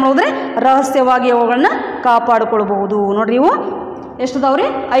ವಿಷಯಗಳನ್ನು ನಾವೇನು ಮಾಡಿದ್ರೆ ರಹಸ್ಯವಾಗಿ ಅವುಗಳನ್ನ ಕಾಪಾಡಿಕೊಳ್ಬಹುದು. ನೋಡ್ರಿ ಇವು ಎಷ್ಟದಾವ್ರಿ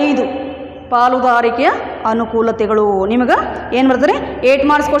 5 ಪಾಲುದಾರಿಕೆಯ ಅನುಕೂಲತೆಗಳು. ನಿಮಗೆ ಏನು ಬರ್ತದೆ 8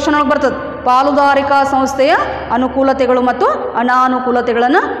 ಮಾರ್ಕ್ಸ್ ಕ್ವಶನ್ ಒಳಗೆ ಬರ್ತದೆ. ಪಾಲುದಾರಿಕಾ ಸಂಸ್ಥೆಯ ಅನುಕೂಲತೆಗಳು ಮತ್ತು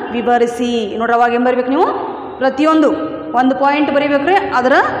ಅನಾನುಕೂಲತೆಗಳನ್ನು ವಿವರಿಸಿ. ನೋಡ್ರಿ ಅವಾಗ ಏನು ಬರಿಬೇಕು ನೀವು ಪ್ರತಿಯೊಂದು ಒಂದು ಪಾಯಿಂಟ್ ಬರಿಬೇಕ್ರಿ,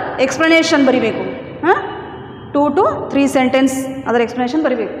 ಅದರ ಎಕ್ಸ್ಪ್ಲನೇಷನ್ ಬರಿಬೇಕು. 2 to 3 ಸೆಂಟೆನ್ಸ್ ಅದರ ಎಕ್ಸ್ಪ್ಲನೇಷನ್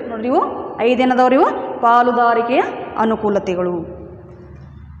ಬರಿಬೇಕು. ನೋಡ್ರಿ ಇವು 5 ಏನದವ್ರಿ ಇವು ಪಾಲುದಾರಿಕೆಯ ಅನುಕೂಲತೆಗಳು.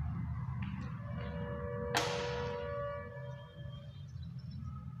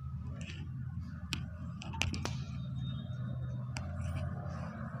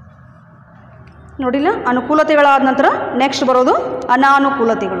 ನೋಡಿಲ್ಲ, ಅನುಕೂಲತೆಗಳಾದ ನಂತರ ನೆಕ್ಸ್ಟ್ ಬರೋದು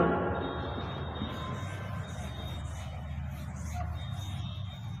ಅನಾನುಕೂಲತೆಗಳು.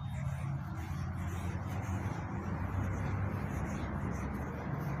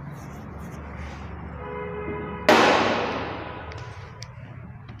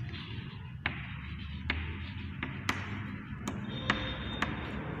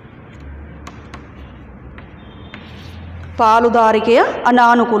 ಪಾಲುದಾರಿಕೆಯ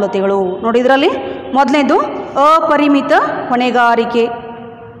ಅನಾನುಕೂಲತೆಗಳು. ನೋಡಿ ಇದರಲ್ಲಿ ಮೊದಲನೇದು ಅಪರಿಮಿತ ಹೊಣೆಗಾರಿಕೆ.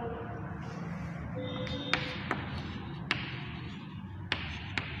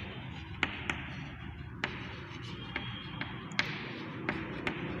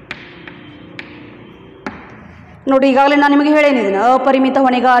 ನೋಡಿ ಈಗಾಗಲೇ ನಾನು ನಿಮಗೆ ಹೇಳೇನಿದ್ದೀನಿ ಅಪರಿಮಿತ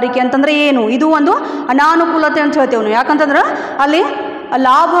ಹೊಣೆಗಾರಿಕೆ ಅಂತಂದರೆ ಏನು, ಇದು ಒಂದು ಅನಾನುಕೂಲತೆ ಅಂತ ಹೇಳ್ತೇವೆ. ಯಾಕಂತಂದ್ರೆ ಅಲ್ಲಿ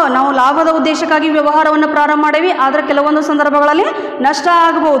ನಾವು ಲಾಭದ ಉದ್ದೇಶಕ್ಕಾಗಿ ವ್ಯವಹಾರವನ್ನು ಪ್ರಾರಂಭ ಮಾಡೇವಿ, ಆದರೆ ಕೆಲವೊಂದು ಸಂದರ್ಭಗಳಲ್ಲಿ ನಷ್ಟ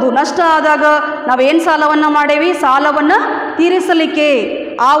ಆಗಬಹುದು. ನಷ್ಟ ಆದಾಗ ನಾವೇನು ಸಾಲವನ್ನು ಮಾಡೇವಿ, ಸಾಲವನ್ನು ತೀರಿಸಲಿಕ್ಕೆ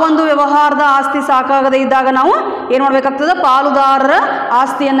ಆ ಒಂದು ವ್ಯವಹಾರದ ಆಸ್ತಿ ಸಾಕಾಗದೇ ಇದ್ದಾಗ ನಾವು ಏನು ಮಾಡಬೇಕಾಗ್ತದೆ, ಪಾಲುದಾರರ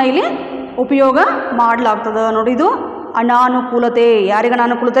ಆಸ್ತಿಯನ್ನು ಇಲ್ಲಿ ಉಪಯೋಗ ಮಾಡಲಾಗ್ತದೆ. ನೋಡಿ ಇದು ಅನಾನುಕೂಲತೆ. ಯಾರಿಗೆ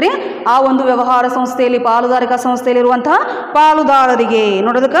ಅನಾನುಕೂಲತೆ ರೀ? ಆ ಒಂದು ವ್ಯವಹಾರ ಸಂಸ್ಥೆಯಲ್ಲಿ ಪಾಲುದಾರಿಕಾ ಸಂಸ್ಥೆಯಲ್ಲಿರುವಂತಹ ಪಾಲುದಾರರಿಗೆ.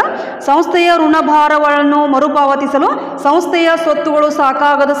 ನೋಡೋದಕ್ಕೆ ಸಂಸ್ಥೆಯ ಋಣಭಾರವನ್ನು ಮರುಪಾವತಿಸಲು ಸಂಸ್ಥೆಯ ಸ್ವತ್ತುಗಳು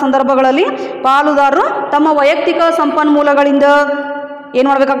ಸಾಕಾಗದ ಸಂದರ್ಭಗಳಲ್ಲಿ ಪಾಲುದಾರರು ತಮ್ಮ ವೈಯಕ್ತಿಕ ಸಂಪನ್ಮೂಲಗಳಿಂದ ಏನು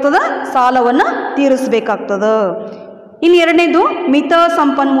ಮಾಡಬೇಕಾಗ್ತದೆ, ಸಾಲವನ್ನು ತೀರಿಸಬೇಕಾಗ್ತದೆ. ಇನ್ನು ಎರಡನೇದು ಮಿತ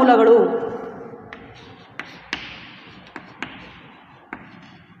ಸಂಪನ್ಮೂಲಗಳು.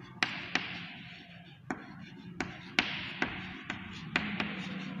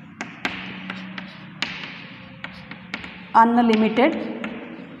 Unlimited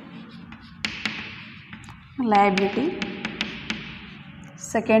liability.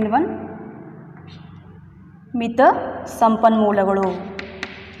 ಸೆಕೆಂಡ್ ಒನ್ ಮಿತ ಸಂಪನ್ಮೂಲಗಳು,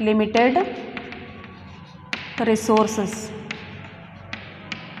 ಲಿಮಿಟೆಡ್ ರಿಸೋರ್ಸಸ್.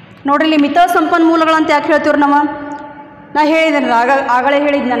 ನೋಡ್ರಿ ಇಲ್ಲಿ ಮಿತ ಸಂಪನ್ಮೂಲಗಳಂತ ಯಾಕೆ ಹೇಳ್ತೀವ್ರಿ ನಾವು? ನಾ ಹೇಳಿದ್ದೇನೆ ಆಗಲೇ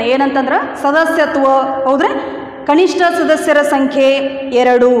ಹೇಳಿದ್ದು ನಾನು ಏನಂತಂದ್ರೆ ಸದಸ್ಯತ್ವ. ಹೌದ್ರಿ, ಕನಿಷ್ಠ ಸದಸ್ಯರ ಸಂಖ್ಯೆ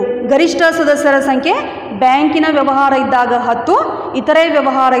 2, ಗರಿಷ್ಠ ಸದಸ್ಯರ ಸಂಖ್ಯೆ ಬ್ಯಾಂಕಿನ ವ್ಯವಹಾರ ಇದ್ದಾಗ 10, ಇತರೆ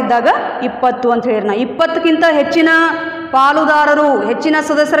ವ್ಯವಹಾರ ಇದ್ದಾಗ 20 ಅಂತ ಹೇಳಿರಿ. 20ಕ್ಕಿಂತ ಹೆಚ್ಚಿನ ಪಾಲುದಾರರು ಹೆಚ್ಚಿನ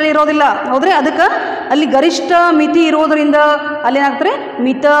ಸದಸ್ಯರಲ್ಲಿ ಇರೋದಿಲ್ಲ. ಹೌದ್ರಿ, ಅದಕ್ಕೆ ಅಲ್ಲಿ ಗರಿಷ್ಠ ಮಿತಿ ಇರೋದರಿಂದ ಅಲ್ಲೇನಾಗ್ತಾರೆ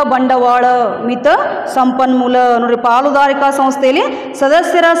ಮಿತ ಬಂಡವಾಳ, ಮಿತ ಸಂಪನ್ಮೂಲ. ನೋಡ್ರಿ ಪಾಲುದಾರಿಕಾ ಸಂಸ್ಥೆಯಲ್ಲಿ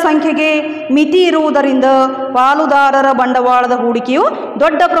ಸದಸ್ಯರ ಸಂಖ್ಯೆಗೆ ಮಿತಿ ಇರುವುದರಿಂದ ಪಾಲುದಾರರ ಬಂಡವಾಳದ ಹೂಡಿಕೆಯು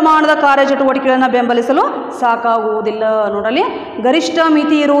ದೊಡ್ಡ ಪ್ರಮಾಣದ ಕಾರ್ಯಚಟುವಟಿಕೆಗಳನ್ನು ಬೆಂಬಲಿಸಲು ಸಾಕಾಗುವುದಿಲ್ಲ. ನೋಡಲಿ ಗರಿಷ್ಠ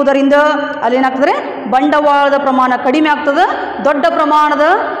ಮಿತಿ ಇರುವುದರಿಂದ ಅಲ್ಲೇನಾಗ್ತದೆ ಬಂಡವಾಳದ ಪ್ರಮಾಣ ಕಡಿಮೆ ಆಗ್ತದೆ, ದೊಡ್ಡ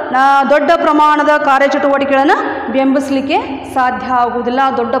ಪ್ರಮಾಣದ ಕಾರ್ಯಚಟುವಟಿಕೆಗಳನ್ನು ಬೆಂಬಲಿಸಲಿಕ್ಕೆ ಸಾಧ್ಯ ಆಗುವುದಿಲ್ಲ,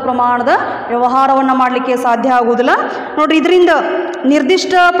 ದೊಡ್ಡ ಪ್ರಮಾಣದ ವ್ಯವಹಾರವನ್ನು ಮಾಡಲಿಕ್ಕೆ ಸಾಧ್ಯ ಆಗುವುದಿಲ್ಲ. ನೋಡ್ರಿ ಇದರಿಂದ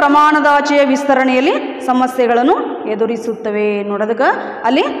ನಿರ್ದಿಷ್ಟ ಪ್ರಮಾಣದಾಚೆಯ ವಿಸ್ತರಣೆಯಲ್ಲಿ ಸಮಸ್ಯೆಗಳನ್ನು ಎದುರಿಸುತ್ತವೆ. ನೋಡೋದಕ್ಕೆ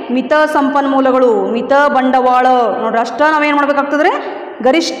ಅಲ್ಲಿ ಮಿತ ಸಂಪನ್ಮೂಲಗಳು, ಮಿತ ಬಂಡವಾಳ. ನೋಡ್ರಿ ಅಷ್ಟ ನಾವೇನು ಮಾಡಬೇಕಾಗ್ತದೆ,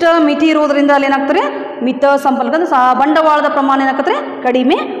 ಗರಿಷ್ಠ ಮಿತಿ ಇರುವುದರಿಂದ ಅಲ್ಲಿ ಏನಾಗ್ತದೆ ಮಿತ ಸಂಪನ್ಮೂಲ ಬಂಡವಾಳದ ಪ್ರಮಾಣ ಏನಾಗ್ತದೆ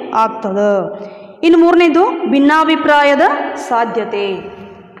ಕಡಿಮೆ ಆಗ್ತದೆ. ಇನ್ನು ಮೂರನೇದು ಭಿನ್ನಾಭಿಪ್ರಾಯದ ಸಾಧ್ಯತೆ.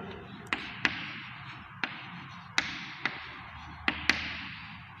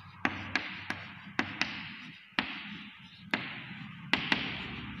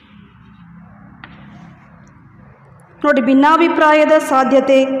 ನೋಡಿ ಭಿನ್ನಾಭಿಪ್ರಾಯದ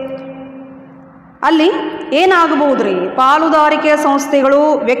ಸಾಧ್ಯತೆ ಅಲ್ಲಿ ಏನಾಗಬಹುದು ರೀ, ಪಾಲುದಾರಿಕೆ ಸಂಸ್ಥೆಗಳು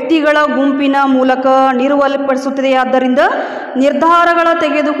ವ್ಯಕ್ತಿಗಳ ಗುಂಪಿನ ಮೂಲಕ ನಿರ್ವಹಿಸುತ್ತದೆಯಾದ್ದರಿಂದ ನಿರ್ಧಾರಗಳ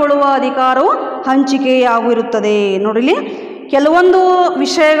ತೆಗೆದುಕೊಳ್ಳುವ ಅಧಿಕಾರವು ಹಂಚಿಕೆಯಾಗಿರುತ್ತದೆ. ನೋಡಿಲಿ ಕೆಲವೊಂದು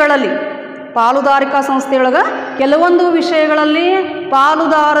ವಿಷಯಗಳಲ್ಲಿ ಪಾಲುದಾರಿಕಾ ಸಂಸ್ಥೆಯೊಳಗೆ ಕೆಲವೊಂದು ವಿಷಯಗಳಲ್ಲಿ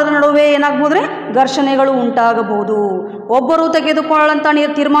ಪಾಲುದಾರರ ನಡುವೆ ಏನಾಗ್ಬೋದು ರೀ ಘರ್ಷಣೆಗಳು ಉಂಟಾಗಬಹುದು. ಒಬ್ಬರು ತೆಗೆದುಕೊಳ್ಳುವಂಥ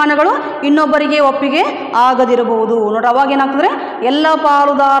ತೀರ್ಮಾನಗಳು ಇನ್ನೊಬ್ಬರಿಗೆ ಒಪ್ಪಿಗೆ ಆಗದಿರಬಹುದು ನೋಡ್ರಿ. ಅವಾಗ ಏನಾಗ್ತದೆ ಎಲ್ಲ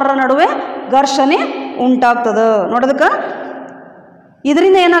ಪಾಲುದಾರರ ನಡುವೆ ಘರ್ಷಣೆ ಉಂಟಾಗ್ತದೆ ನೋಡೋದಕ್ಕೆ.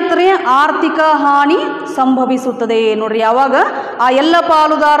 ಇದರಿಂದ ಏನಾಗ್ತದೆ ಆರ್ಥಿಕ ಹಾನಿ ಸಂಭವಿಸುತ್ತದೆ ನೋಡ್ರಿ. ಯಾವಾಗ ಆ ಎಲ್ಲ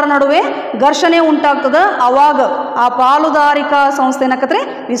ಪಾಲುದಾರರ ನಡುವೆ ಘರ್ಷಣೆ ಉಂಟಾಗ್ತದೆ ಆವಾಗ ಆ ಪಾಲುದಾರಿಕಾ ಸಂಸ್ಥೆ ಏನಾಕತ್ರೆ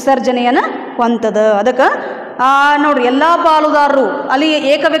ವಿಸರ್ಜನೆಯನ್ನು ಹೊಂತದ. ಅದಕ್ಕೆ ನೋಡ್ರಿ ಎಲ್ಲ ಪಾಲುದಾರರು ಅಲ್ಲಿ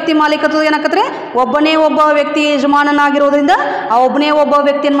ಏಕ ವ್ಯಕ್ತಿ ಮಾಲೀಕತ್ವ ಏನಾಕತ್ರೆ ಒಬ್ಬನೇ ಒಬ್ಬ ವ್ಯಕ್ತಿ ಯಜಮಾನನಾಗಿರೋದ್ರಿಂದ ಆ ಒಬ್ಬನೇ ಒಬ್ಬ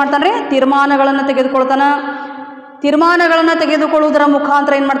ವ್ಯಕ್ತಿ ಏನು ಮಾಡ್ತಾನೆ ತೀರ್ಮಾನಗಳನ್ನು ತೆಗೆದುಕೊಳ್ತಾನೆ. ತೀರ್ಮಾನಗಳನ್ನು ತೆಗೆದುಕೊಳ್ಳುವುದರ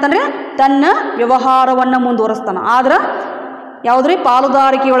ಮುಖಾಂತರ ಏನು ಮಾಡ್ತಾನೆ ತನ್ನ ವ್ಯವಹಾರವನ್ನು ಮುಂದುವರಿಸ್ತಾನೆ. ಆದ್ರೆ ಯಾವುದ್ರಿ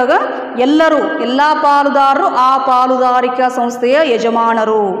ಪಾಲುದಾರಿಕೆಯೊಳಗೆ ಎಲ್ಲ ಪಾಲುದಾರರು ಆ ಪಾಲುದಾರಿಕಾ ಸಂಸ್ಥೆಯ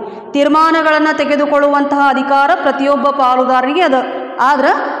ಯಜಮಾನರು. ತೀರ್ಮಾನಗಳನ್ನು ತೆಗೆದುಕೊಳ್ಳುವಂತಹ ಅಧಿಕಾರ ಪ್ರತಿಯೊಬ್ಬ ಪಾಲುದಾರರಿಗೆ ಅದ.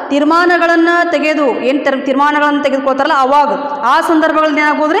 ಆದ್ರೆ ತೀರ್ಮಾನಗಳನ್ನು ತೀರ್ಮಾನಗಳನ್ನು ತೆಗೆದುಕೊಳ್ತಾರಲ್ಲ ಅವಾಗ ಆ ಸಂದರ್ಭಗಳಲ್ಲಿ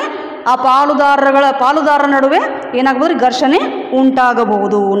ಏನಾಗ್ಬೋದ್ರಿ ಆ ಪಾಲುದಾರರ ನಡುವೆ ಏನಾಗ್ಬೋದ್ರಿ ಘರ್ಷಣೆ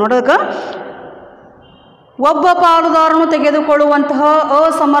ಉಂಟಾಗಬಹುದು ನೋಡೋದಕ್ಕೆ. ಒಬ್ಬ ಪಾಲುದಾರನು ತೆಗೆದುಕೊಳ್ಳುವಂತಹ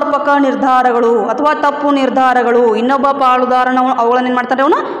ಅಸಮರ್ಪಕ ನಿರ್ಧಾರಗಳು ಅಥವಾ ತಪ್ಪು ನಿರ್ಧಾರಗಳು ಇನ್ನೊಬ್ಬ ಪಾಲುದಾರನ ಅವುಗಳನ್ನ ಏನು ಮಾಡ್ತಾನೆ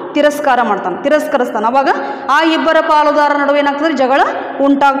ಅವನು ತಿರಸ್ಕರಿಸ್ತಾನೆ. ಅವಾಗ ಆ ಇಬ್ಬರ ಪಾಲುದಾರರ ನಡುವೆ ಏನಾಗ್ತದೆ ಜಗಳ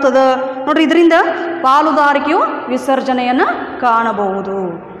ಉಂಟಾಗ್ತದೆ ನೋಡ್ರಿ. ಇದರಿಂದ ಪಾಲುದಾರಿಕೆಯು ವಿಸರ್ಜನೆಯನ್ನು ಕಾಣಬಹುದು.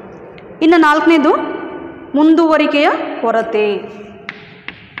 ಇನ್ನು 4ನೇದು ಮುಂದುವರಿಕೆಯ ಕೊರತೆ.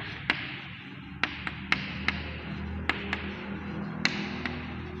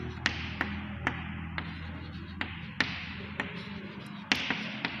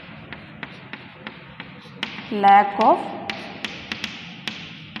 lack of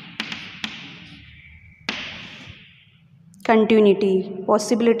continuity,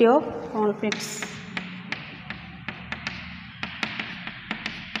 possibility of conflicts.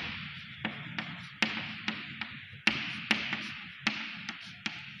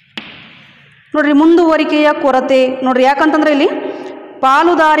 ನೋಡ್ರಿ ಮುಂದುವರಿಕೆಯ ಕೊರತೆ ನೋಡ್ರಿ. ಯಾಕಂತಂದ್ರೆ ಇಲ್ಲಿ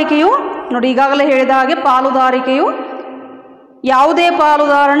ಪಾಲುದಾರಿಕೆಯು ನೋಡಿ ಈಗಾಗಲೇ ಹೇಳಿದ ಹಾಗೆ ಪಾಲುದಾರಿಕೆಯು ಯಾವುದೇ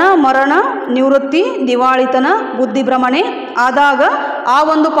ಪಾಲುದಾರನ ಮರಣ, ನಿವೃತ್ತಿ, ದಿವಾಳಿತನ, ಬುದ್ಧಿಭ್ರಮಣೆ ಆದಾಗ ಆ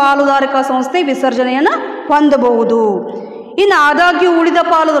ಒಂದು ಪಾಲುದಾರಿಕಾ ಸಂಸ್ಥೆ ವಿಸರ್ಜನೆಯನ್ನು ಹೊಂದಬಹುದು. ಇನ್ನು ಆದಾಗ್ಯೂ ಉಳಿದ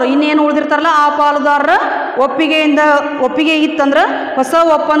ಪಾಲುದಾರ ಇನ್ನೇನು ಉಳಿದಿರ್ತಾರಲ್ಲ ಆ ಪಾಲುದಾರರ ಒಪ್ಪಿಗೆ ಇತ್ತಂದ್ರೆ ಹೊಸ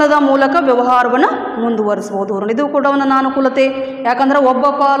ಒಪ್ಪಂದದ ಮೂಲಕ ವ್ಯವಹಾರವನ್ನು ಮುಂದುವರಿಸಬಹುದು. ಇದು ಕೂಡ ಒಂದು ಅನಾನುಕೂಲತೆ. ಯಾಕಂದ್ರೆ ಒಬ್ಬ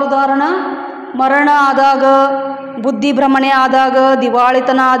ಪಾಲುದಾರನ ಮರಣ ಆದಾಗ, ಬುದ್ಧಿಭ್ರಮಣೆ ಆದಾಗ,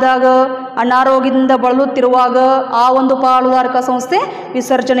 ದಿವಾಳಿತನ ಆದಾಗ, ಅನಾರೋಗ್ಯದಿಂದ ಬಳಲುತ್ತಿರುವಾಗ ಆ ಒಂದು ಪಾಲುದಾರಿಕಾ ಸಂಸ್ಥೆ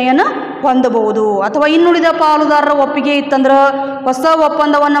ವಿಸರ್ಜನೆಯನ್ನು ಹೊಂದಬಹುದು. ಅಥವಾ ಇನ್ನುಳಿದ ಪಾಲುದಾರರ ಒಪ್ಪಿಗೆ ಇತ್ತಂದ್ರೆ ಹೊಸ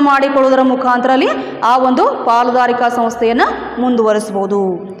ಒಪ್ಪಂದವನ್ನು ಮಾಡಿಕೊಳ್ಳುವುದರ ಮುಖಾಂತರ ಅಲ್ಲಿ ಆ ಒಂದು ಪಾಲುದಾರಿಕಾ ಸಂಸ್ಥೆಯನ್ನು ಮುಂದುವರಿಸಬಹುದು.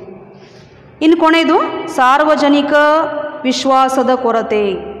 ಇನ್ನು ಕೊನೆಯದು ಸಾರ್ವಜನಿಕ ವಿಶ್ವಾಸದ ಕೊರತೆ.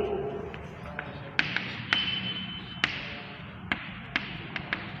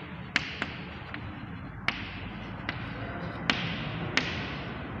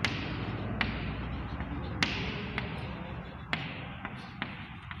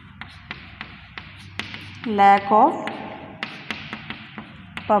 lack of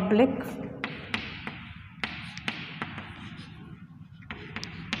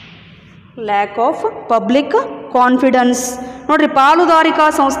public ಕಾನ್ಫಿಡೆನ್ಸ್ ನೋಡ್ರಿ. ಪಾಲುದಾರಿಕಾ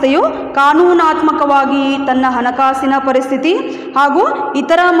ಸಂಸ್ಥೆಯು ಕಾನೂನಾತ್ಮಕವಾಗಿ ತನ್ನ ಹಣಕಾಸಿನ ಪರಿಸ್ಥಿತಿ ಹಾಗೂ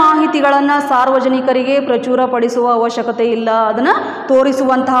ಇತರ ಮಾಹಿತಿಗಳನ್ನು ಸಾರ್ವಜನಿಕರಿಗೆ ಪ್ರಚುರಪಡಿಸುವ ಅವಶ್ಯಕತೆ ಇಲ್ಲ, ಅದನ್ನು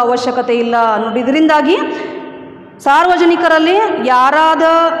ತೋರಿಸುವಂತಹ ಅವಶ್ಯಕತೆ ಇಲ್ಲ ನೋಡಿ. ಇದರಿಂದಾಗಿ ಸಾರ್ವಜನಿಕರಲ್ಲಿ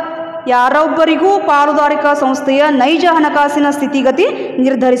ಯಾರೊಬ್ಬರಿಗೂ ಪಾಲುದಾರಿಕಾ ಸಂಸ್ಥೆಯ ನೈಜ ಹಣಕಾಸಿನ ಸ್ಥಿತಿಗತಿ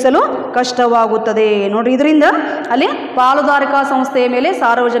ನಿರ್ಧರಿಸಲು ಕಷ್ಟವಾಗುತ್ತದೆ ನೋಡ್ರಿ. ಇದರಿಂದ ಅಲ್ಲಿ ಪಾಲುದಾರಿಕಾ ಸಂಸ್ಥೆಯ ಮೇಲೆ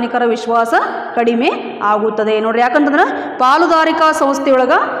ಸಾರ್ವಜನಿಕರ ವಿಶ್ವಾಸ ಕಡಿಮೆ ಆಗುತ್ತದೆ ನೋಡ್ರಿ. ಯಾಕಂತಂದ್ರೆ ಪಾಲುದಾರಿಕಾ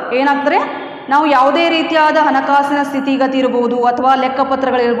ಸಂಸ್ಥೆಯೊಳಗೆ ಏನಾಗ್ತದೆ ನಾವು ಯಾವುದೇ ರೀತಿಯಾದ ಹಣಕಾಸಿನ ಸ್ಥಿತಿಗತಿ ಇರಬಹುದು ಅಥವಾ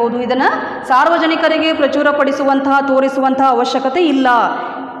ಲೆಕ್ಕಪತ್ರಗಳಿರ್ಬೋದು, ಇದನ್ನು ಸಾರ್ವಜನಿಕರಿಗೆ ತೋರಿಸುವಂತಹ ಅವಶ್ಯಕತೆ ಇಲ್ಲ.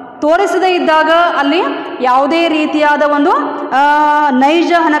 ತೋರಿಸದೇ ಇದ್ದಾಗ ಅಲ್ಲಿ ಯಾವುದೇ ರೀತಿಯಾದ ಒಂದು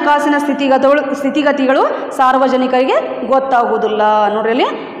ನೈಜ ಹಣಕಾಸಿನ ಸ್ಥಿತಿಗತಿಗಳು ಸಾರ್ವಜನಿಕರಿಗೆ ಗೊತ್ತಾಗುವುದಿಲ್ಲ ನೋಡ್ರಿ. ಅಲ್ಲಿ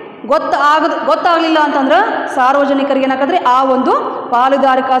ಗೊತ್ತಾಗಲಿಲ್ಲ ಅಂತಂದ್ರೆ ಸಾರ್ವಜನಿಕರಿಗೆ ಏನಾಗ್ತದೆ ಆ ಒಂದು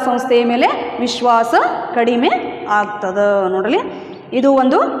ಪಾಲುದಾರಿಕಾ ಸಂಸ್ಥೆಯ ಮೇಲೆ ವಿಶ್ವಾಸ ಕಡಿಮೆ ಆಗ್ತದೆ ನೋಡ್ರಿ. ಇದು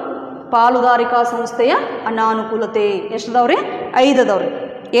ಒಂದು ಪಾಲುದಾರಿಕಾ ಸಂಸ್ಥೆಯ ಅನಾನುಕೂಲತೆ. ಎಷ್ಟದವ್ರಿ? 5 ಅದಾವ್ರಿ.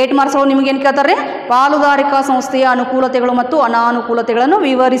 8 ಮಾರ್ಕ್ಸ್ ಅವ್ರು ನಿಮ್ಗೆ ಏನು ಕೇಳ್ತಾರೆ? ಪಾಲುದಾರಿಕಾ ಸಂಸ್ಥೆಯ ಅನುಕೂಲತೆಗಳು ಮತ್ತು ಅನಾನುಕೂಲತೆಗಳನ್ನು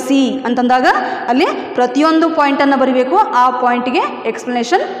ವಿವರಿಸಿ ಅಂತಂದಾಗ ಅಲ್ಲಿ ಪ್ರತಿಯೊಂದು ಪಾಯಿಂಟನ್ನು ಬರಿಬೇಕು, ಆ ಪಾಯಿಂಟ್ಗೆ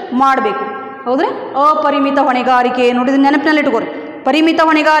ಎಕ್ಸ್ಪ್ಲನೇಷನ್ ಮಾಡಬೇಕು. ಹೌದ್ರಿ? ಅಪರಿಮಿತ ಹೊಣೆಗಾರಿಕೆ ನೋಡಿ, ನೆನಪಿನಲ್ಲಿ ಇಟ್ಕೋರಿ. ಪರಿಮಿತ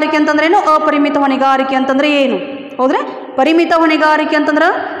ಹೊಣೆಗಾರಿಕೆ ಅಂತಂದ್ರೇನು, ಅಪರಿಮಿತ ಹೊಣೆಗಾರಿಕೆ ಅಂತಂದ್ರೆ ಏನು? ಹೌದ್ರಿ? ಪರಿಮಿತ ಹೊಣೆಗಾರಿಕೆ ಅಂತಂದ್ರೆ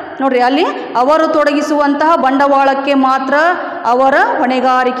ನೋಡ್ರಿ, ಅಲ್ಲಿ ಅವರು ತೊಡಗಿಸುವಂತಹ ಬಂಡವಾಳಕ್ಕೆ ಮಾತ್ರ ಅವರ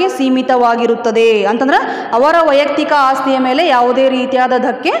ಹೊಣೆಗಾರಿಕೆ ಸೀಮಿತವಾಗಿರುತ್ತದೆ. ಅಂತಂದ್ರೆ ಅವರ ವೈಯಕ್ತಿಕ ಆಸ್ತಿಯ ಮೇಲೆ ಯಾವುದೇ ರೀತಿಯಾದ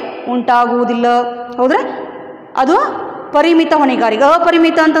ಧಕ್ಕೆ ಉಂಟಾಗುವುದಿಲ್ಲ. ಹೌದ್ರೆ ಅದು ಪರಿಮಿತ ಹೊಣೆಗಾರಿಕೆ.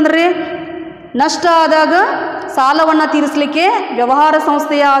 ಅಪರಿಮಿತ ಅಂತಂದ್ರೆ ನಷ್ಟ ಆದಾಗ ಸಾಲವನ್ನು ತೀರಿಸಲಿಕ್ಕೆ ವ್ಯವಹಾರ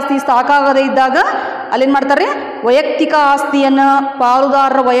ಸಂಸ್ಥೆಯ ಆಸ್ತಿ ಸಾಕಾಗದೇ ಇದ್ದಾಗ ಅಲ್ಲೇನು ಮಾಡ್ತಾರೆ, ವೈಯಕ್ತಿಕ ಆಸ್ತಿಯನ್ನು,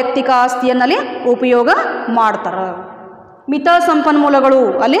 ಪಾಲುದಾರರ ವೈಯಕ್ತಿಕ ಆಸ್ತಿಯನ್ನು ಅಲ್ಲಿ ಉಪಯೋಗ ಮಾಡ್ತಾರೆ. ಮಿತ ಸಂಪನ್ಮೂಲಗಳು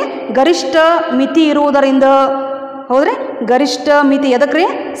ಅಲ್ಲಿ ಗರಿಷ್ಠ ಮಿತಿ ಇರುವುದರಿಂದ, ಹೌದ್ರಿ ಗರಿಷ್ಠ ಮಿತಿ ಎದಕ್ರಿ,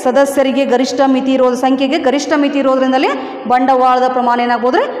 ಸದಸ್ಯರಿಗೆ ಗರಿಷ್ಠ ಮಿತಿ ಇರೋದು, ಸಂಖ್ಯೆಗೆ ಗರಿಷ್ಠ ಮಿತಿ ಇರೋದ್ರಿಂದಲೇ ಬಂಡವಾಳದ ಪ್ರಮಾಣ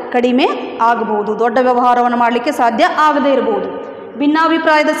ಏನಾಗ್ಬೋದ್ರಿ, ಕಡಿಮೆ ಆಗಬಹುದು. ದೊಡ್ಡ ವ್ಯವಹಾರವನ್ನು ಮಾಡಲಿಕ್ಕೆ ಸಾಧ್ಯ ಆಗದೇ ಇರಬಹುದು.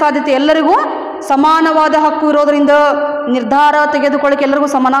 ಭಿನ್ನಾಭಿಪ್ರಾಯದ ಸಾಧ್ಯತೆ, ಎಲ್ಲರಿಗೂ ಸಮಾನವಾದ ಹಕ್ಕು ಇರೋದರಿಂದ, ನಿರ್ಧಾರ ತೆಗೆದುಕೊಳ್ಳಕ್ಕೆ ಎಲ್ಲರಿಗೂ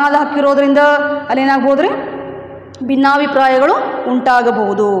ಸಮಾನವಾದ ಹಕ್ಕು ಇರೋದರಿಂದ ಅಲ್ಲೇನಾಗ್ಬೋದು ರೀ, ಭಿನ್ನಾಭಿಪ್ರಾಯಗಳು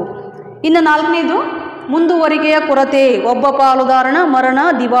ಉಂಟಾಗಬಹುದು. ಇನ್ನು ನಾಲ್ಕನೇದು ಮುಂದುವರಿಕೆಯ ಕೊರತೆ. ಒಬ್ಬ ಪಾಲುದಾರನ ಮರಣ,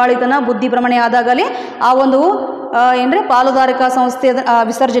 ದಿವಾಳಿತನ, ಬುದ್ಧಿಭ್ರಮಣೆ ಆದಾಗಲೇ ಆ ಒಂದು ಏನಂದರೆ ಪಾಲುದಾರಿಕಾ ಸಂಸ್ಥೆಯ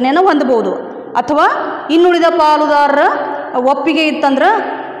ವಿಸರ್ಜನೆಯನ್ನು ಹೊಂದಬಹುದು. ಅಥವಾ ಇನ್ನುಳಿದ ಪಾಲುದಾರರ ಒಪ್ಪಿಗೆ ಇತ್ತಂದ್ರೆ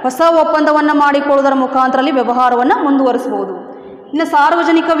ಹೊಸ ಒಪ್ಪಂದವನ್ನು ಮಾಡಿಕೊಳ್ಳುವುದರ ಮುಖಾಂತರದಲ್ಲಿ ವ್ಯವಹಾರವನ್ನು ಮುಂದುವರಿಸಬಹುದು. ಇನ್ನು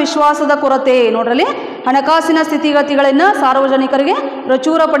ಸಾರ್ವಜನಿಕ ವಿಶ್ವಾಸದ ಕೊರತೆ. ನೋಡ್ರಲ್ಲಿ ಹಣಕಾಸಿನ ಸ್ಥಿತಿಗತಿಗಳನ್ನು ಸಾರ್ವಜನಿಕರಿಗೆ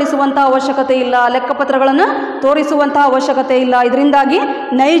ಪ್ರಚುರಪಡಿಸುವಂಥ ಅವಶ್ಯಕತೆ ಇಲ್ಲ, ಲೆಕ್ಕಪತ್ರಗಳನ್ನು ತೋರಿಸುವಂಥ ಅವಶ್ಯಕತೆ ಇಲ್ಲ. ಇದರಿಂದಾಗಿ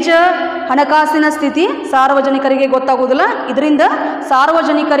ನೈಜ ಹಣಕಾಸಿನ ಸ್ಥಿತಿ ಸಾರ್ವಜನಿಕರಿಗೆ ಗೊತ್ತಾಗುವುದಿಲ್ಲ. ಇದರಿಂದ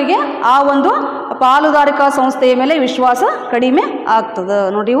ಸಾರ್ವಜನಿಕರಿಗೆ ಆ ಒಂದು ಪಾಲುದಾರಿಕಾ ಸಂಸ್ಥೆಯ ಮೇಲೆ ವಿಶ್ವಾಸ ಕಡಿಮೆ ಆಗ್ತದೆ.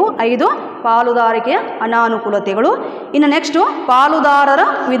 ನೋಡಿ, ಇವು 5 ಪಾಲುದಾರಿಕೆಯ ಅನಾನುಕೂಲತೆಗಳು. ಇನ್ನು ನೆಕ್ಸ್ಟು ಪಾಲುದಾರರ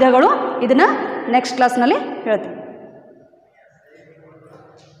ವಿಧಗಳು. ಇದನ್ನು ನೆಕ್ಸ್ಟ್ ಕ್ಲಾಸ್ನಲ್ಲಿ ಹೇಳ್ತೀನಿ.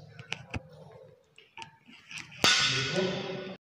 Thank you.